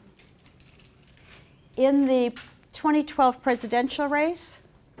 In the 2012 presidential race,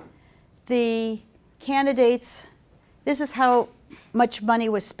 the candidates, this is how much money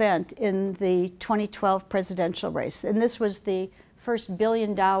was spent in the 2012 presidential race. And this was the first $1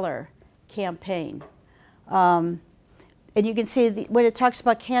 billion campaign. And you can see when it talks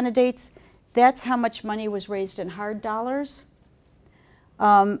about candidates, that's how much money was raised in hard dollars.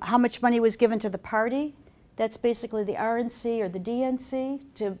 How much money was given to the party. That's basically the RNC or the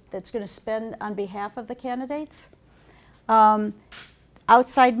DNC that's going to spend on behalf of the candidates.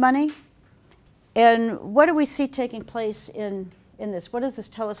 Outside money. And what do we see taking place in this? What does this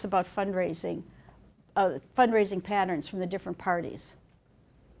tell us about fundraising patterns from the different parties?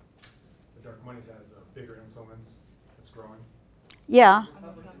 The dark money has a bigger influence. It's growing. Yeah.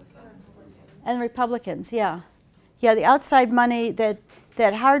 And Republicans, yeah. Yeah, the outside money, that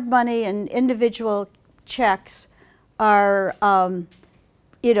hard money and individual checks are,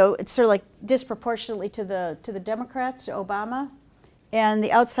 you know, it's sort of like disproportionately to the Democrats, to Obama, and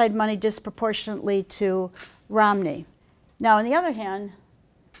the outside money disproportionately to Romney. Now, on the other hand,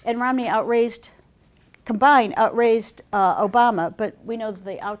 and Romney combined outraised Obama, but we know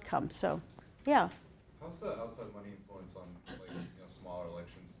the outcome, so, yeah. How's the outside money influence on, like, you know, smaller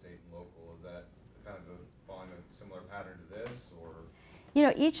elections, state and local? Is that kind of following a similar pattern to this, or? You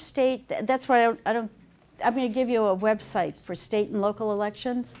know, each state, that's why I'm going to give you a website for state and local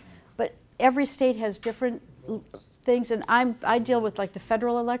elections, but every state has different things, and I deal with like the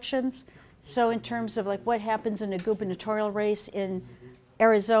federal elections. So in terms of like what happens in a gubernatorial race in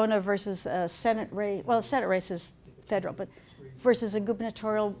Arizona versus a Senate race, well, a Senate race is federal, but versus a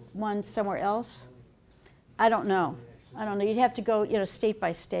gubernatorial one somewhere else, I don't know. You'd have to go, you know, state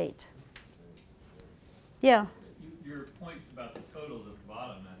by state. Yeah. Your point about the totals at the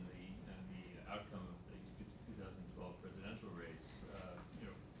bottom and the outcome of the 2012 presidential race, you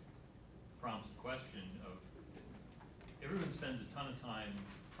know, prompts a question of everyone spends a ton of time,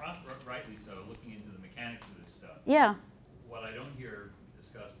 rightly so, looking into the mechanics of this stuff. Yeah. What I don't hear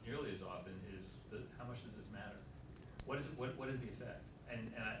discussed nearly as often is how much does this matter? What is it? What is the effect?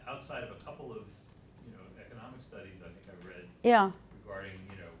 And outside of a couple of economic studies I think I've read regarding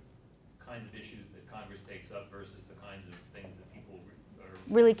kinds of issues that Congress takes up versus the kinds of things that people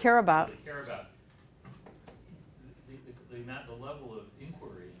really care about. The level of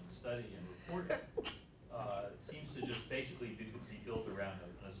inquiry and study and reporting seems to just basically be built around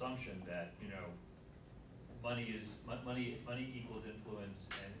an assumption that money equals influence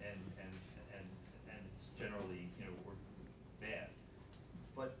and it's generally bad.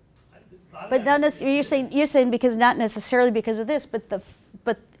 But not necessarily. You're saying because not necessarily because of this, but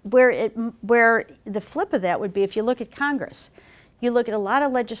where the flip of that would be if you look at Congress. You look at a lot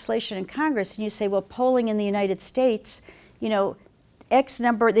of legislation in Congress and you say, well, polling in the United States, X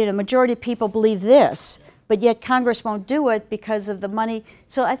number, the majority of people believe this, but yet Congress won't do it because of the money.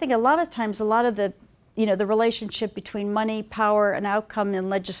 So I think a lot of times, a lot of the, the relationship between money, power, and outcome in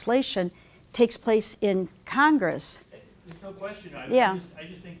legislation takes place in Congress. There's no question. I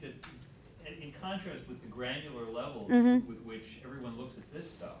just think that in contrast with the granular level with which everyone looks at this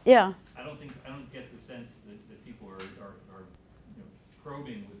stuff, I don't get the sense that people are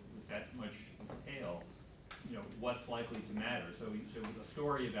probing with that much detail, what's likely to matter. So a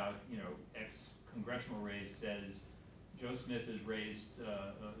story about X congressional race says Joe Smith has raised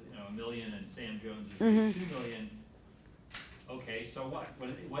 $1 million and Sam Jones has raised $2 million. Okay, so what?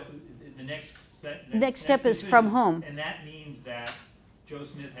 What the next step is from whom? And that means that Joe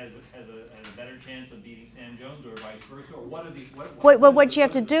Smith has a better chance of beating Sam Jones, or vice versa. Or what are the what you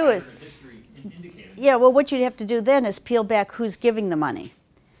have to do is what you'd have to do then is peel back who's giving the money.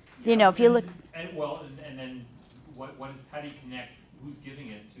 If you look. And then how do you connect who's giving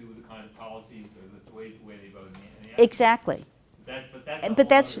it to the kind of policies, the way they vote in the exactly. But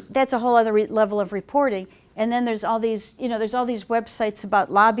that's a whole other level of reporting. And then there's all these websites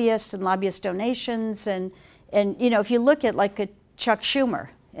about lobbyists and lobbyist donations, and if you look at like a Chuck Schumer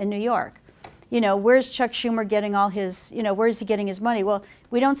in New York, where's Chuck Schumer getting all his, where's he getting his money? Well,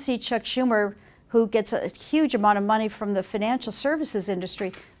 we don't see Chuck Schumer, who gets a huge amount of money from the financial services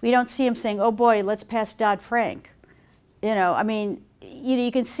industry. We don't see him saying, oh boy, let's pass Dodd-Frank. I mean,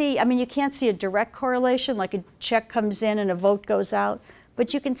 you can see, you can't see a direct correlation, like a check comes in and a vote goes out,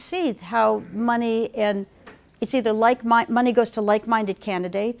 but you can see how money and it's either money goes to like-minded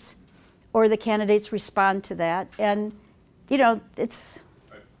candidates, or the candidates respond to that, and it's.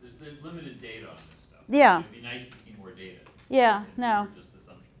 Right. There's limited data on this stuff. Yeah. It'd be nice to see more data. Yeah. No. Just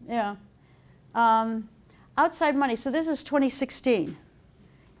assumptions. Yeah. Outside money. So this is 2016,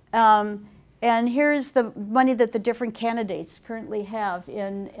 and here's the money that the different candidates currently have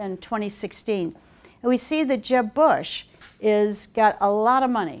in 2016. And we see that Jeb Bush is got a lot of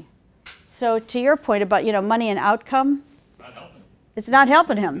money. So to your point about money and outcome, it's not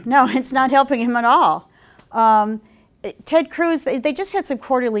helping him. No, it's not helping him at all. Ted Cruz, they just had some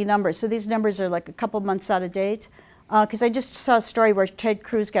quarterly numbers, so these numbers are like a couple months out of date. Because I just saw a story where Ted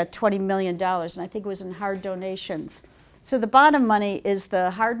Cruz got $20 million, and I think it was in hard donations. So the bottom money is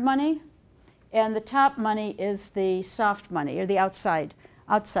the hard money, and the top money is the soft money, or the outside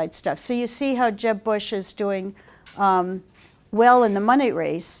stuff. So you see how Jeb Bush is doing well in the money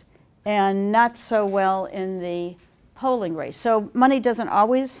race, and not so well in the polling race. So money doesn't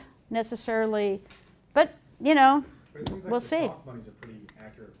always necessarily, but But it seems like we'll the see. soft money's a pretty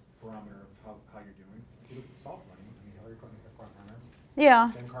accurate barometer of how you're doing. If you look at the soft money, Hillary Clinton's the front runner.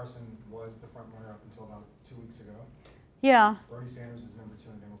 Yeah. Ben Carson was the front runner up until about 2 weeks ago. Yeah. Bernie Sanders is #2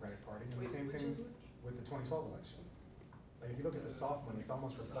 in the Democratic Party. And the same thing with the 2012 election. Like if you look at the soft money, it's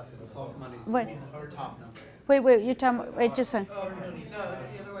almost reflective of the Soft money's our top number. Wait, you're talking about, wait, just a second. Oh, no, it's the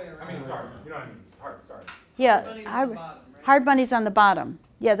other way around. I mean, sorry, you know what I mean. Hard, sorry. Yeah, Money's on the bottom, right? hard money's on the bottom.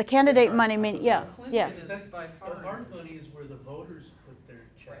 Yeah, the candidate money, yeah. Clinton is by far. Hard money is where the voters put their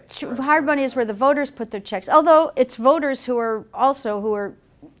checks. Hard money is where the voters put their checks. Although it's voters who are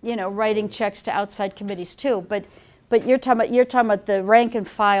writing checks to outside committees too. But you're talking about the rank and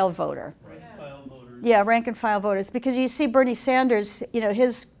file voter. Rank and file voters. Yeah, rank and file voters. Because you see Bernie Sanders,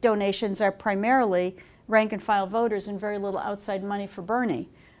 his donations are primarily rank and file voters and very little outside money for Bernie.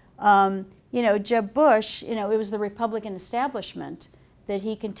 Jeb Bush, it was the Republican establishment that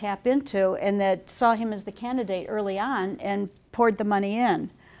he can tap into and that saw him as the candidate early on and poured the money in.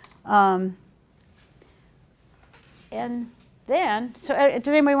 And then, so does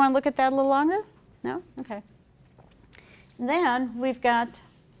anybody want to look at that a little longer? No? Okay. Then we've got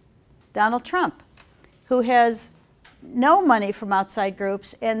Donald Trump, who has no money from outside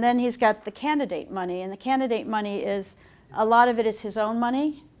groups, and then he's got the candidate money, and the candidate money is, a lot of it is his own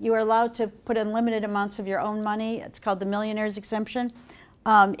money. You are allowed to put unlimited amounts of your own money. It's called the millionaire's exemption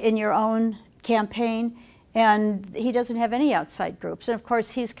in your own campaign, and he doesn't have any outside groups. And of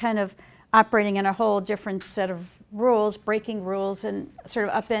course, he's kind of operating in a whole different set of rules, breaking rules, and sort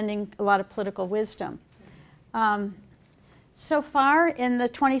of upending a lot of political wisdom. So far in the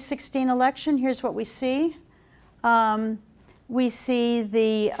 2016 election, here's what we see. We see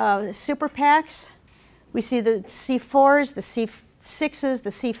the super PACs. We see the C4s, the C6s, the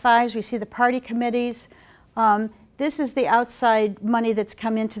C5s. We see the party committees. This is the outside money that's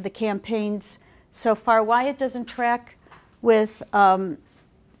come into the campaigns so far. Why it doesn't track with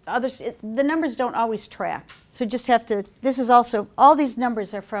others, the numbers don't always track. So just have to, this is also, all these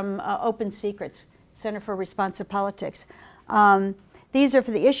numbers are from Open Secrets, Center for Responsive Politics. These are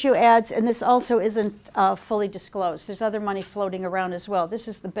for the issue ads, and this also isn't fully disclosed. There's other money floating around as well. This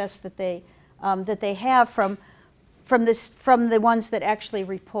is the best that they have from the ones that actually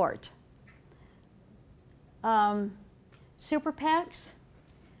report. Super PACs.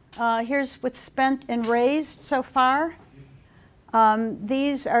 Here's what's spent and raised so far.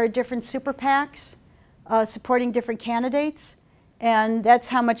 These are different super PACs supporting different candidates, and that's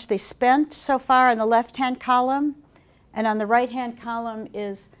how much they spent so far on the left-hand column. And on the right-hand column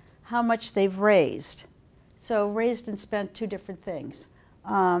is how much they've raised. So raised and spent, two different things.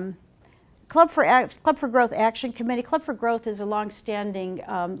 Club for Growth Action Committee. Club for Growth is a long-standing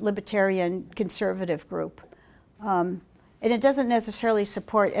libertarian conservative group. And it doesn't necessarily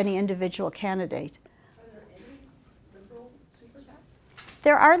support any individual candidate. Are there any liberal super PACs?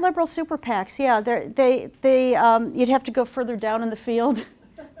 There are liberal super PACs, yeah. You'd have to go further down in the field.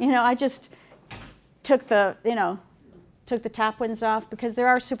 I just took the top ones off because there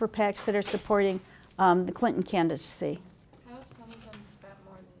are super PACs that are supporting the Clinton candidacy. How have some of them spent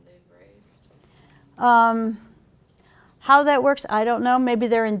more than they've raised? How that works, I don't know. Maybe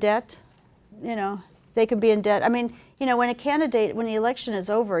they're in debt. They could be in debt. I mean, when the election is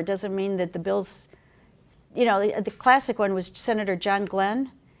over, it doesn't mean that the bills, the classic one was Senator John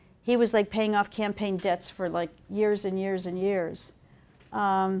Glenn. He was like paying off campaign debts for like years and years and years.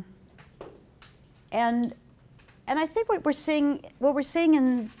 And I think what we're seeing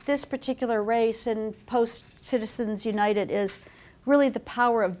in this particular race and post Citizens United is really the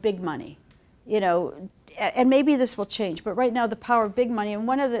power of big money, and maybe this will change, but right now the power of big money. And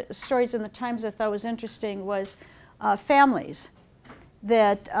one of the stories in the Times I thought was interesting was families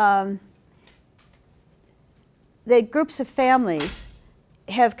that groups of families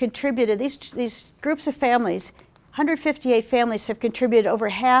have contributed. These groups of families, 158 families, have contributed over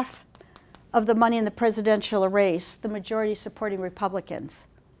half of the money in the presidential race, the majority supporting Republicans.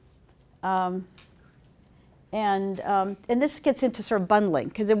 And this gets into sort of bundling,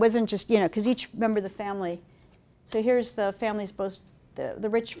 because it wasn't just, because each member of the family. So here's the families, both the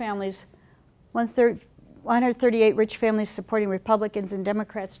rich families, 138 rich families supporting Republicans and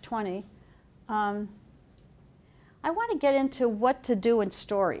Democrats 20. I want to get into what to do in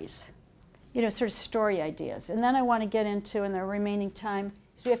stories, sort of story ideas. And then I want to get into, in the remaining time,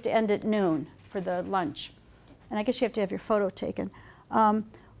 so we have to end at noon for the lunch. And I guess you have to have your photo taken.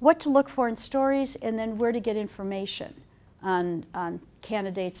 What to look for in stories, and then where to get information on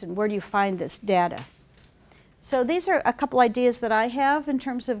candidates, and where do you find this data. So these are a couple ideas that I have in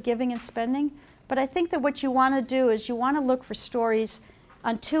terms of giving and spending. But I think that what you want to do is you want to look for stories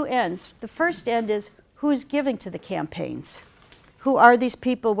on two ends. The first end is who's giving to the campaigns. Who are these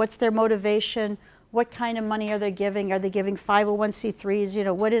people? What's their motivation? What kind of money are they giving? Are they giving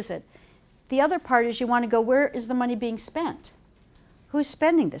 501c3s? What is it? The other part is you want to go, where is the money being spent? Who's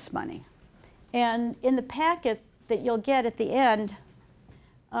spending this money? And in the packet that you'll get at the end,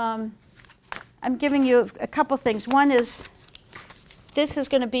 I'm giving you a couple things. One is, this is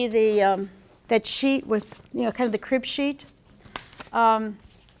going to be the that sheet with, kind of the crib sheet.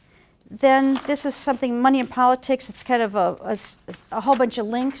 Then this is something, Money in Politics. It's kind of a whole bunch of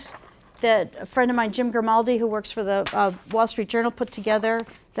links that a friend of mine, Jim Grimaldi, who works for the Wall Street Journal, put together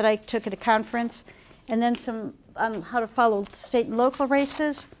that I took at a conference. And then some on how to follow state and local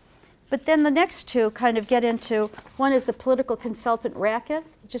races. But then the next two kind of get into, one is the political consultant racket,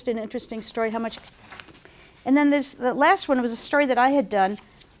 just an interesting story, how much. And then there's the last one was a story that I had done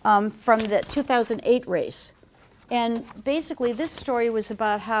from the 2008 race. And basically this story was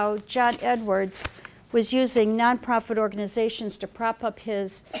about how John Edwards was using nonprofit organizations to prop up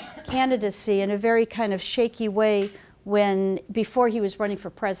his candidacy in a very kind of shaky way before he was running for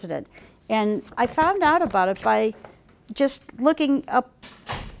president. And I found out about it by just looking up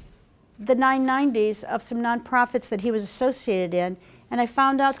the 990s of some nonprofits that he was associated in, and I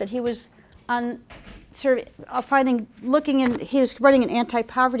found out that he was on sort of he was running an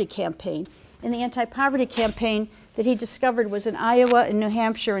anti-poverty campaign. And the anti-poverty campaign that he discovered was in Iowa and New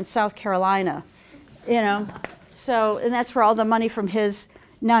Hampshire and South Carolina, So, and that's where all the money from his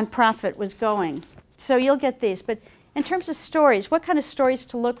nonprofit was going. So you'll get these. But in terms of stories, what kind of stories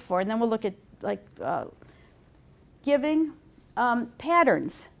to look for? And then we'll look at giving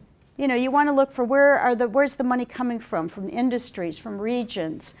patterns. You want to look for where's the money coming from industries, from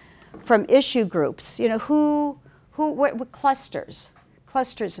regions, from issue groups. What clusters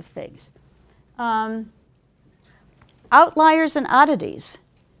of things. Outliers and oddities.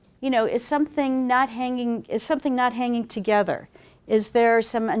 Is something not hanging together? Is there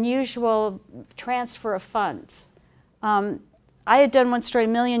some unusual transfer of funds? I had done one story a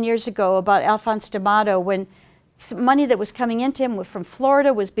million years ago about Alphonse D'Amato when some money that was coming into him from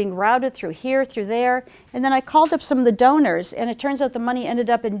Florida was being routed through here, through there. And then I called up some of the donors, and it turns out the money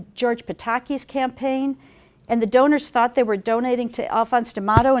ended up in George Pataki's campaign. And the donors thought they were donating to Alphonse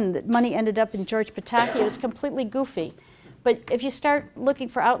D'Amato, and the money ended up in George Pataki. It was completely goofy. But if you start looking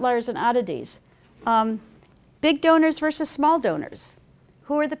for outliers and oddities, big donors versus small donors.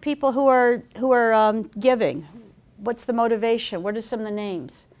 Who are the people who are giving? What's the motivation? What are some of the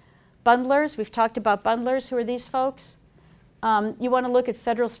names? Bundlers, we've talked about bundlers. Who are these folks? You want to look at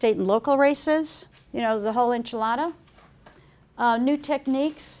federal, state, and local races, the whole enchilada. New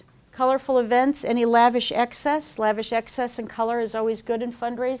techniques, colorful events, any lavish excess. Lavish excess and color is always good in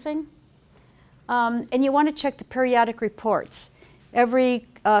fundraising. And you want to check the periodic reports. Every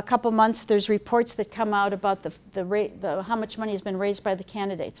couple months there's reports that come out about how much money has been raised by the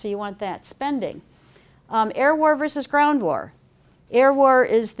candidates. So you want that. Spending. Air war versus ground war. Air war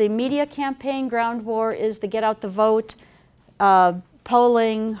is the media campaign. Ground war is the get out the vote,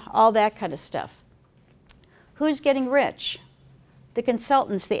 polling, all that kind of stuff. Who's getting rich? The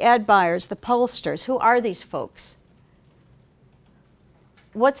consultants, the ad buyers, the pollsters. Who are these folks?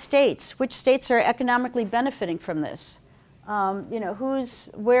 What states? Which states are economically benefiting from this?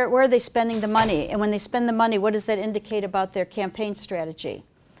 Where are they spending the money? And when they spend the money, what does that indicate about their campaign strategy?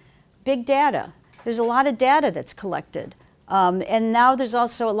 Big data. There's a lot of data that's collected. And now there's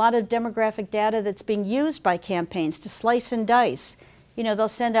also a lot of demographic data that's being used by campaigns to slice and dice. They'll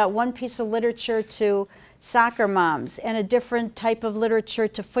send out one piece of literature to soccer moms and a different type of literature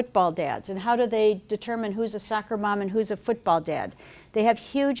to football dads. And how do they determine who's a soccer mom and who's a football dad? They have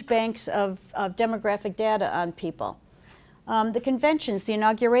huge banks of demographic data on people. The conventions, the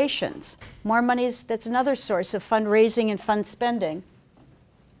inaugurations, more money, that's another source of fundraising and fund spending.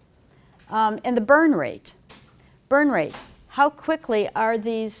 And the burn rate. Burn rate. How quickly are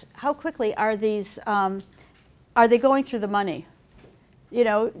they going through the money?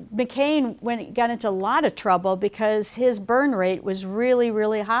 McCain got into a lot of trouble because his burn rate was really,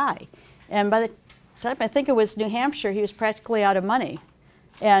 really high. And by the time I think it was New Hampshire, he was practically out of money.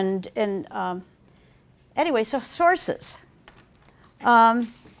 And anyway, so sources.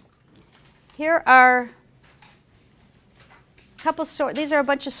 Here are a couple these are a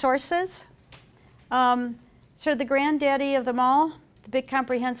bunch of sources. Sort of the granddaddy of them all, the big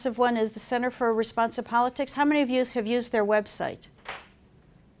comprehensive one is the Center for Responsive Politics. How many of you have used their website?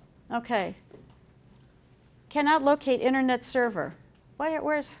 Okay. Cannot locate internet server.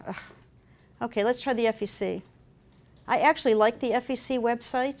 Where's? Ugh. Okay, let's try the FEC. I actually like the FEC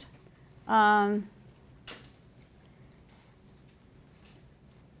website.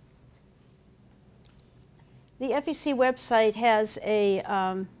 The FEC website has a,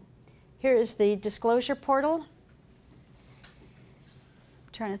 here is the disclosure portal.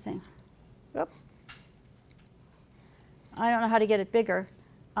 I'm trying to think. Oop. I don't know how to get it bigger.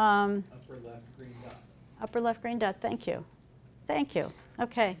 Upper left green dot. Upper left green dot, thank you. Thank you,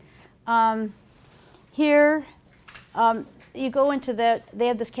 okay. Here, you go into that, they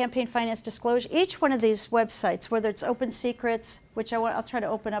have this campaign finance disclosure. Each one of these websites, whether it's Open Secrets, which I'll try to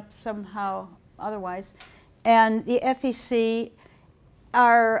open up somehow otherwise, and the FEC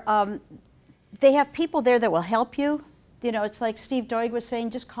are, they have people there that will help you. It's like Steve Doig was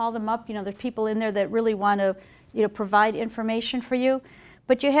saying, just call them up. There are people in there that really want to, provide information for you.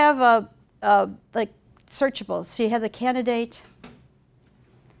 But you have like searchable. So you have the candidate.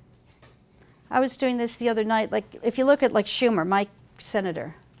 I was doing this the other night. Like if you look at like Schumer, Mike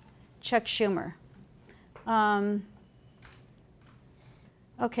Senator, Chuck Schumer.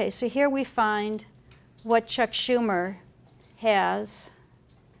 Okay, so here we find what Chuck Schumer has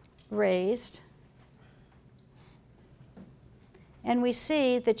raised. And we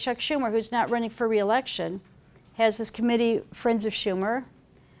see that Chuck Schumer, who's not running for re-election, has this committee, Friends of Schumer.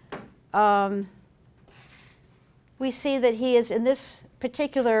 We see that he is in this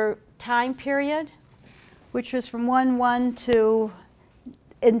particular time period, which was from 1/1 to,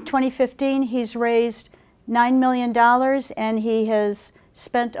 in 2015, he's raised $9 million and he has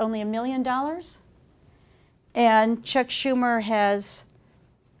spent only $1 million. And Chuck Schumer has,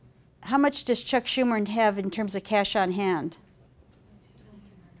 how much does Chuck Schumer have in terms of cash on hand?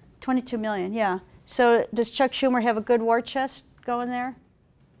 22 million, yeah. So does Chuck Schumer have a good war chest going there?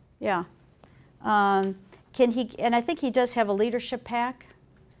 Yeah. Can he, and I think he does have a leadership pack,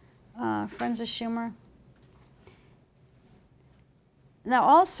 Friends of Schumer. Now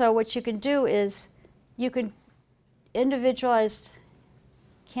also what you can do is you can individualize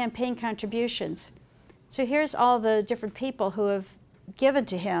campaign contributions. So here's all the different people who have given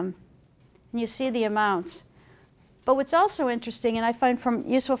to him, and you see the amounts. But what's also interesting, and I find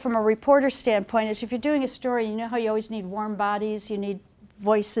useful from a reporter standpoint, is if you're doing a story, you know how you always need warm bodies, you need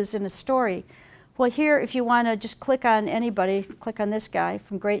voices in a story. Well, here, if you want to just click on anybody, click on this guy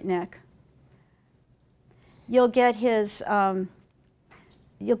from Great Neck, you'll get his,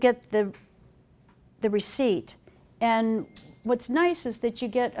 you'll get the receipt. And what's nice is that you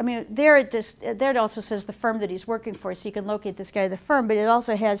get, I mean, there it also says the firm that he's working for, so you can locate this guy at the firm, but it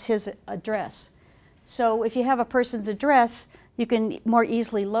also has his address. So if you have a person's address, you can more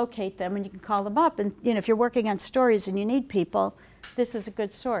easily locate them and you can call them up. And you know, if you're working on stories and you need people, this is a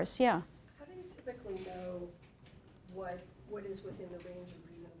good source, yeah. How do you typically know what is within the range of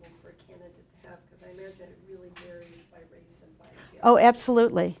reasonable for a candidate to have? Because I imagine it really varies by race and by geography. Oh,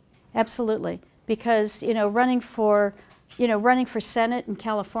 absolutely, absolutely. Because running for Senate in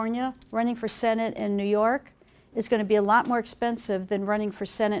California, running for Senate in New York is going to be a lot more expensive than running for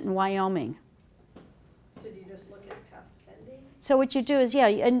Senate in Wyoming. So do you just look at past spending? So what you do is, yeah,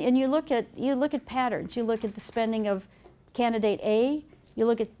 and you look at patterns. You look at the spending of candidate A. You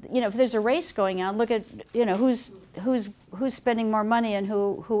look at, if there's a race going on, look at, who's spending more money and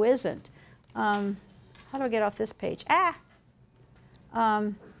who isn't. How do I get off this page?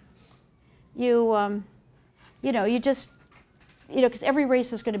 You just, because every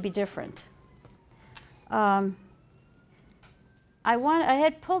race is going to be different. I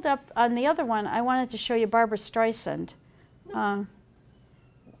had pulled up on the other one. I wanted to show you Barbara Streisand. Then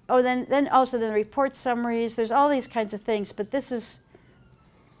also the report summaries. There's all these kinds of things, but this is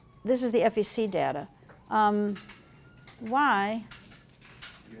the FEC data. Why?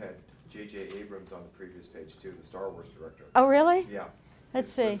 You had J.J. Abrams on the previous page too, the Star Wars director. Oh, really? Yeah.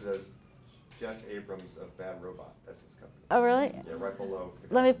 Let's see. This is Jeff Abrams of Bad Robot. That's his company. Oh, really? Yeah, right below.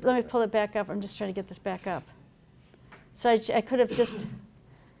 Let me pull it back up. I'm just trying to get this back up. So I could have just,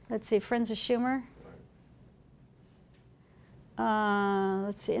 let's see, Friends of Schumer.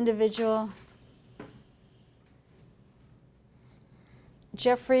 Let's see, individual.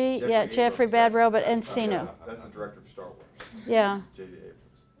 Jeffrey Bad Robot, Encino. That's the director of Star Wars. Yeah. J.J. Abrams.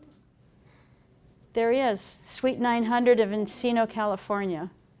 There he is, Suite 900 of Encino,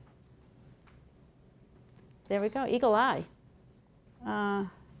 California. There we go, eagle eye.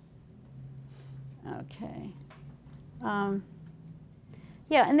 Okay.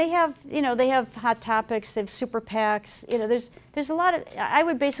 Yeah, and they have hot topics. They have super PACs. There's a lot of. I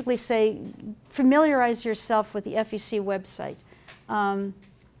would basically say, familiarize yourself with the FEC website.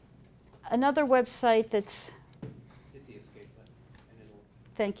 Another website that's. Hit the escape button, and it'll.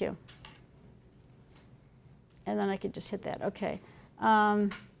 Thank you. And then I could just hit that. Okay.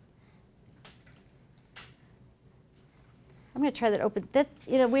 I'm going to try that open.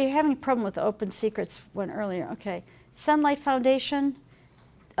 We were having a problem with the Open Secrets one earlier. Okay. Sunlight Foundation.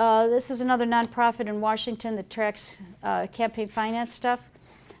 This is another nonprofit in Washington that tracks campaign finance stuff.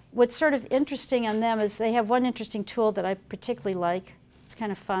 What's sort of interesting on them is they have one interesting tool that I particularly like. It's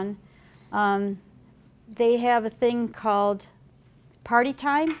kind of fun. They have a thing called Party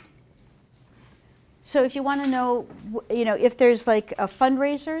Time. So if you want to know, if there's like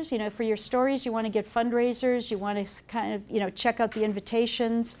fundraisers, for your stories, you want to get fundraisers, you want to kind of, check out the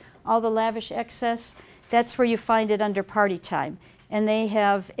invitations, all the lavish excess, that's where you find it under Party Time. And they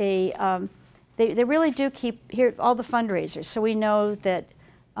have a, they really do keep here all the fundraisers. So we know that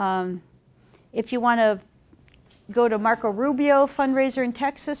if you want to go to Marco Rubio fundraiser in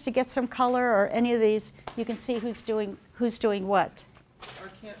Texas to get some color or any of these, you can see who's doing what.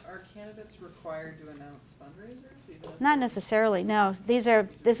 Are candidates required to announce fundraisers? Not necessarily, no.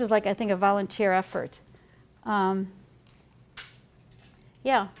 This is like, I think, a volunteer effort. Yeah.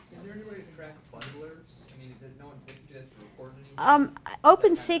 Is there any way to track bundlers? I mean, did no one did report anything?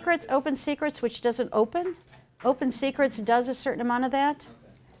 Open Secrets, which doesn't open, Open Secrets does a certain amount of that.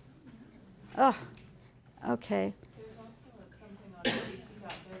 Oh, okay. There's also something on cc.gov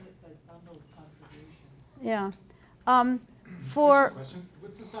that says bundled contributions. Yeah. Just a For question,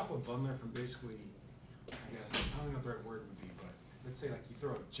 what's to stop a bundler from basically, I guess, I don't know what the right word would be, but let's say like you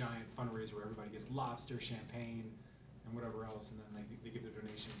throw a giant fundraiser where everybody gets lobster, champagne, and whatever else, and then like they give their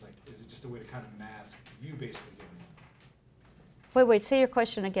donations, like, is it just a way to kind of mask you basically giving money? wait, say your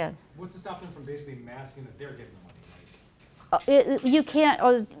question again. What's to stop them from basically masking that they're giving the money? Like, You can't,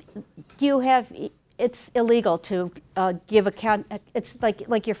 or you have, it's illegal to give account, it's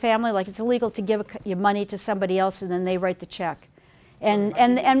like your family, like it's illegal to give your money to somebody else and then they write the check. And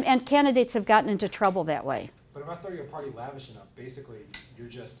candidates have gotten into trouble that way. but if I throw you a party lavish enough, basically you're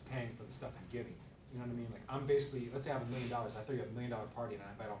just paying for the stuff I'm giving. You know what I mean? Like I'm basically, let's say I have $1 million, I throw you a $1 million party and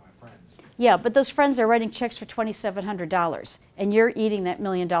I invite all my friends. Yeah, but those friends are writing checks for $2,700 and you're eating that $1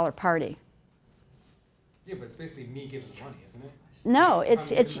 million party. Yeah, but it's basically me giving the money, isn't it? No,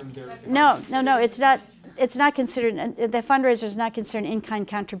 no, it's not considered, the fundraiser is not considered an in-kind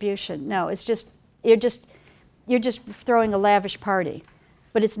contribution. No, it's just, you're just throwing a lavish party,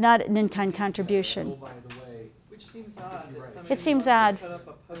 but it's not an in-kind contribution. By the way, which seems odd that somebody It seems wants odd. to put up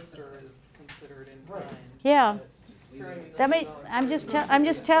a poster is considered in kind. Yeah. Throwing That may, I'm just saying.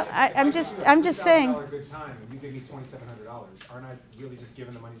 Good time, and you give me $2,700. Aren't I really just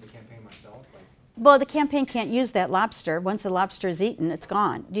giving the money to the campaign myself? Like, Well, the campaign can't use that lobster. Once the lobster is eaten, it's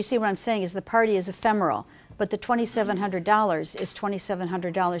gone. Do you see what I'm saying? Is the party is ephemeral, but the $2,700 is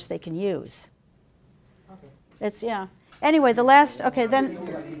 $2,700 they can use. okay. It's, yeah. Anyway, the last, okay, then,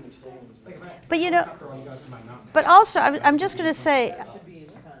 but you know, but also, I'm just going to say,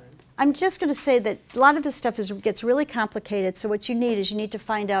 that a lot of this stuff gets really complicated. So what you need is you need to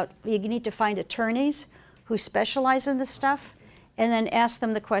find attorneys who specialize in this stuff, and then ask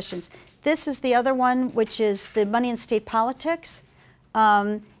them the questions. This is the other one, which is the money in state politics,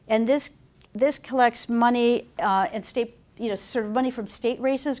 and this collects money in state, sort of money from state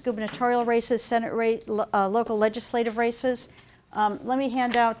races, gubernatorial races, Senate race, local legislative races. Let me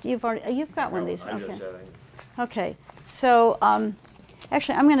hand out. You've got one of these. Okay. Okay. So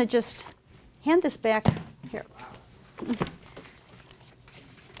actually, I'm going to just hand this back here.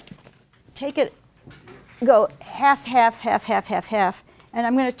 Take it. Go half, half, half, half, half, half. And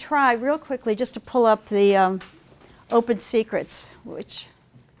I'm going to try real quickly just to pull up the Open Secrets, which...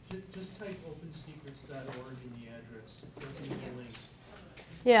 Just type opensecrets.org in the address. Doesn't need the links.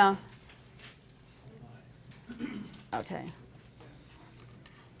 Yeah. Okay.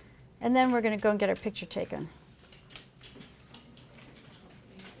 And then we're going to go and get our picture taken.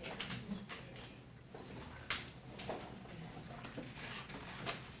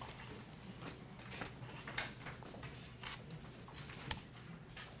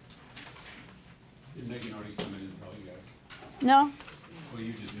 Did Megan already come in and tell you guys? No? Well,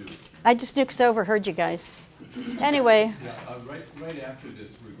 you just knew. I just knew because I overheard you guys. Anyway. Yeah, right after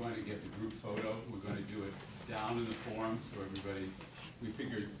this, we're going to get the group photo. We're going to do it down in the forum, so everybody, we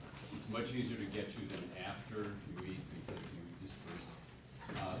figured it's much easier to get you than after you eat because you disperse.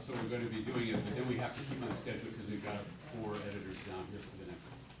 So we're going to be doing it, but then we have to keep on schedule because we've got 4 editors down here for the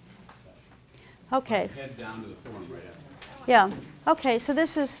next session. Okay. Head down to the forum right after. Yeah. Okay, so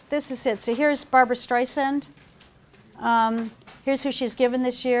this is it. So here's Barbara Streisand. Here's who she's given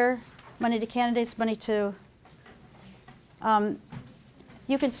this year. Money to candidates, money to...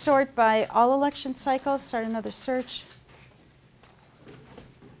 you can sort by all election cycles. Start another search.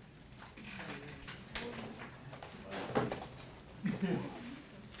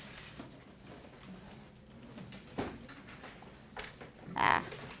 Ah.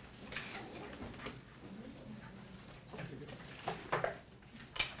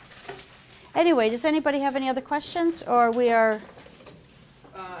 Anyway, does anybody have any other questions, or we are?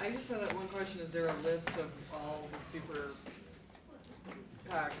 I just had one question. Is there a list of all the super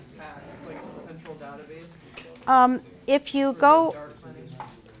PACs, like the central database? If you go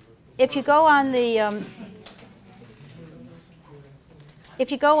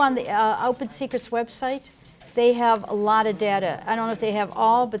on the Open Secrets website, they have a lot of data. I don't know if they have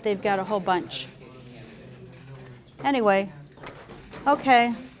all, but they've got a whole bunch. Anyway,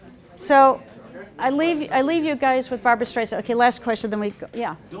 okay. So I leave you guys with Barbara Streisand. Okay, last question, then we go.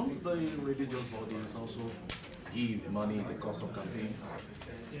 Yeah. Don't the religious bodies also give money in the cost of campaigns?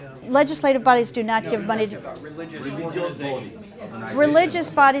 Legislative bodies do not give money to religious bodies. religious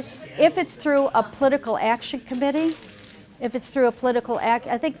bodies. If it's through a political action committee, I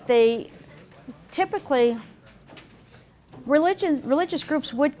think they typically religious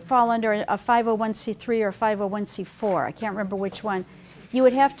groups would fall under a 501c3 or 501c4. I can't remember which one. you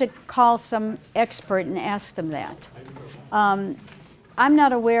would have to call some expert and ask them that. I'm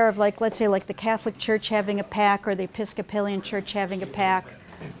not aware of, like, let's say, like the Catholic Church having a PAC or the Episcopalian Church having a PAC.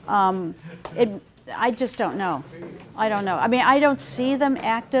 I just don't know. I don't know. I mean, I don't see them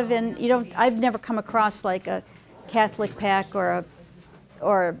active in, I've never come across like a Catholic PAC or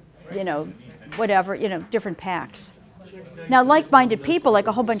you know, whatever, different PACs. Now, like-minded people, like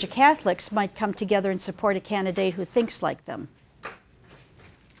a whole bunch of Catholics, might come together and support a candidate who thinks like them.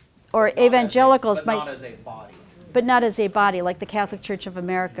 Or evangelicals but might. not as a body. But not as a body, like the Catholic Church of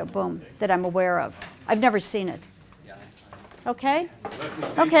America, boom, that I'm aware of. I've never seen it. Okay?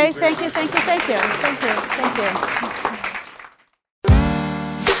 Okay, thank you, thank you, thank you, thank you, thank you.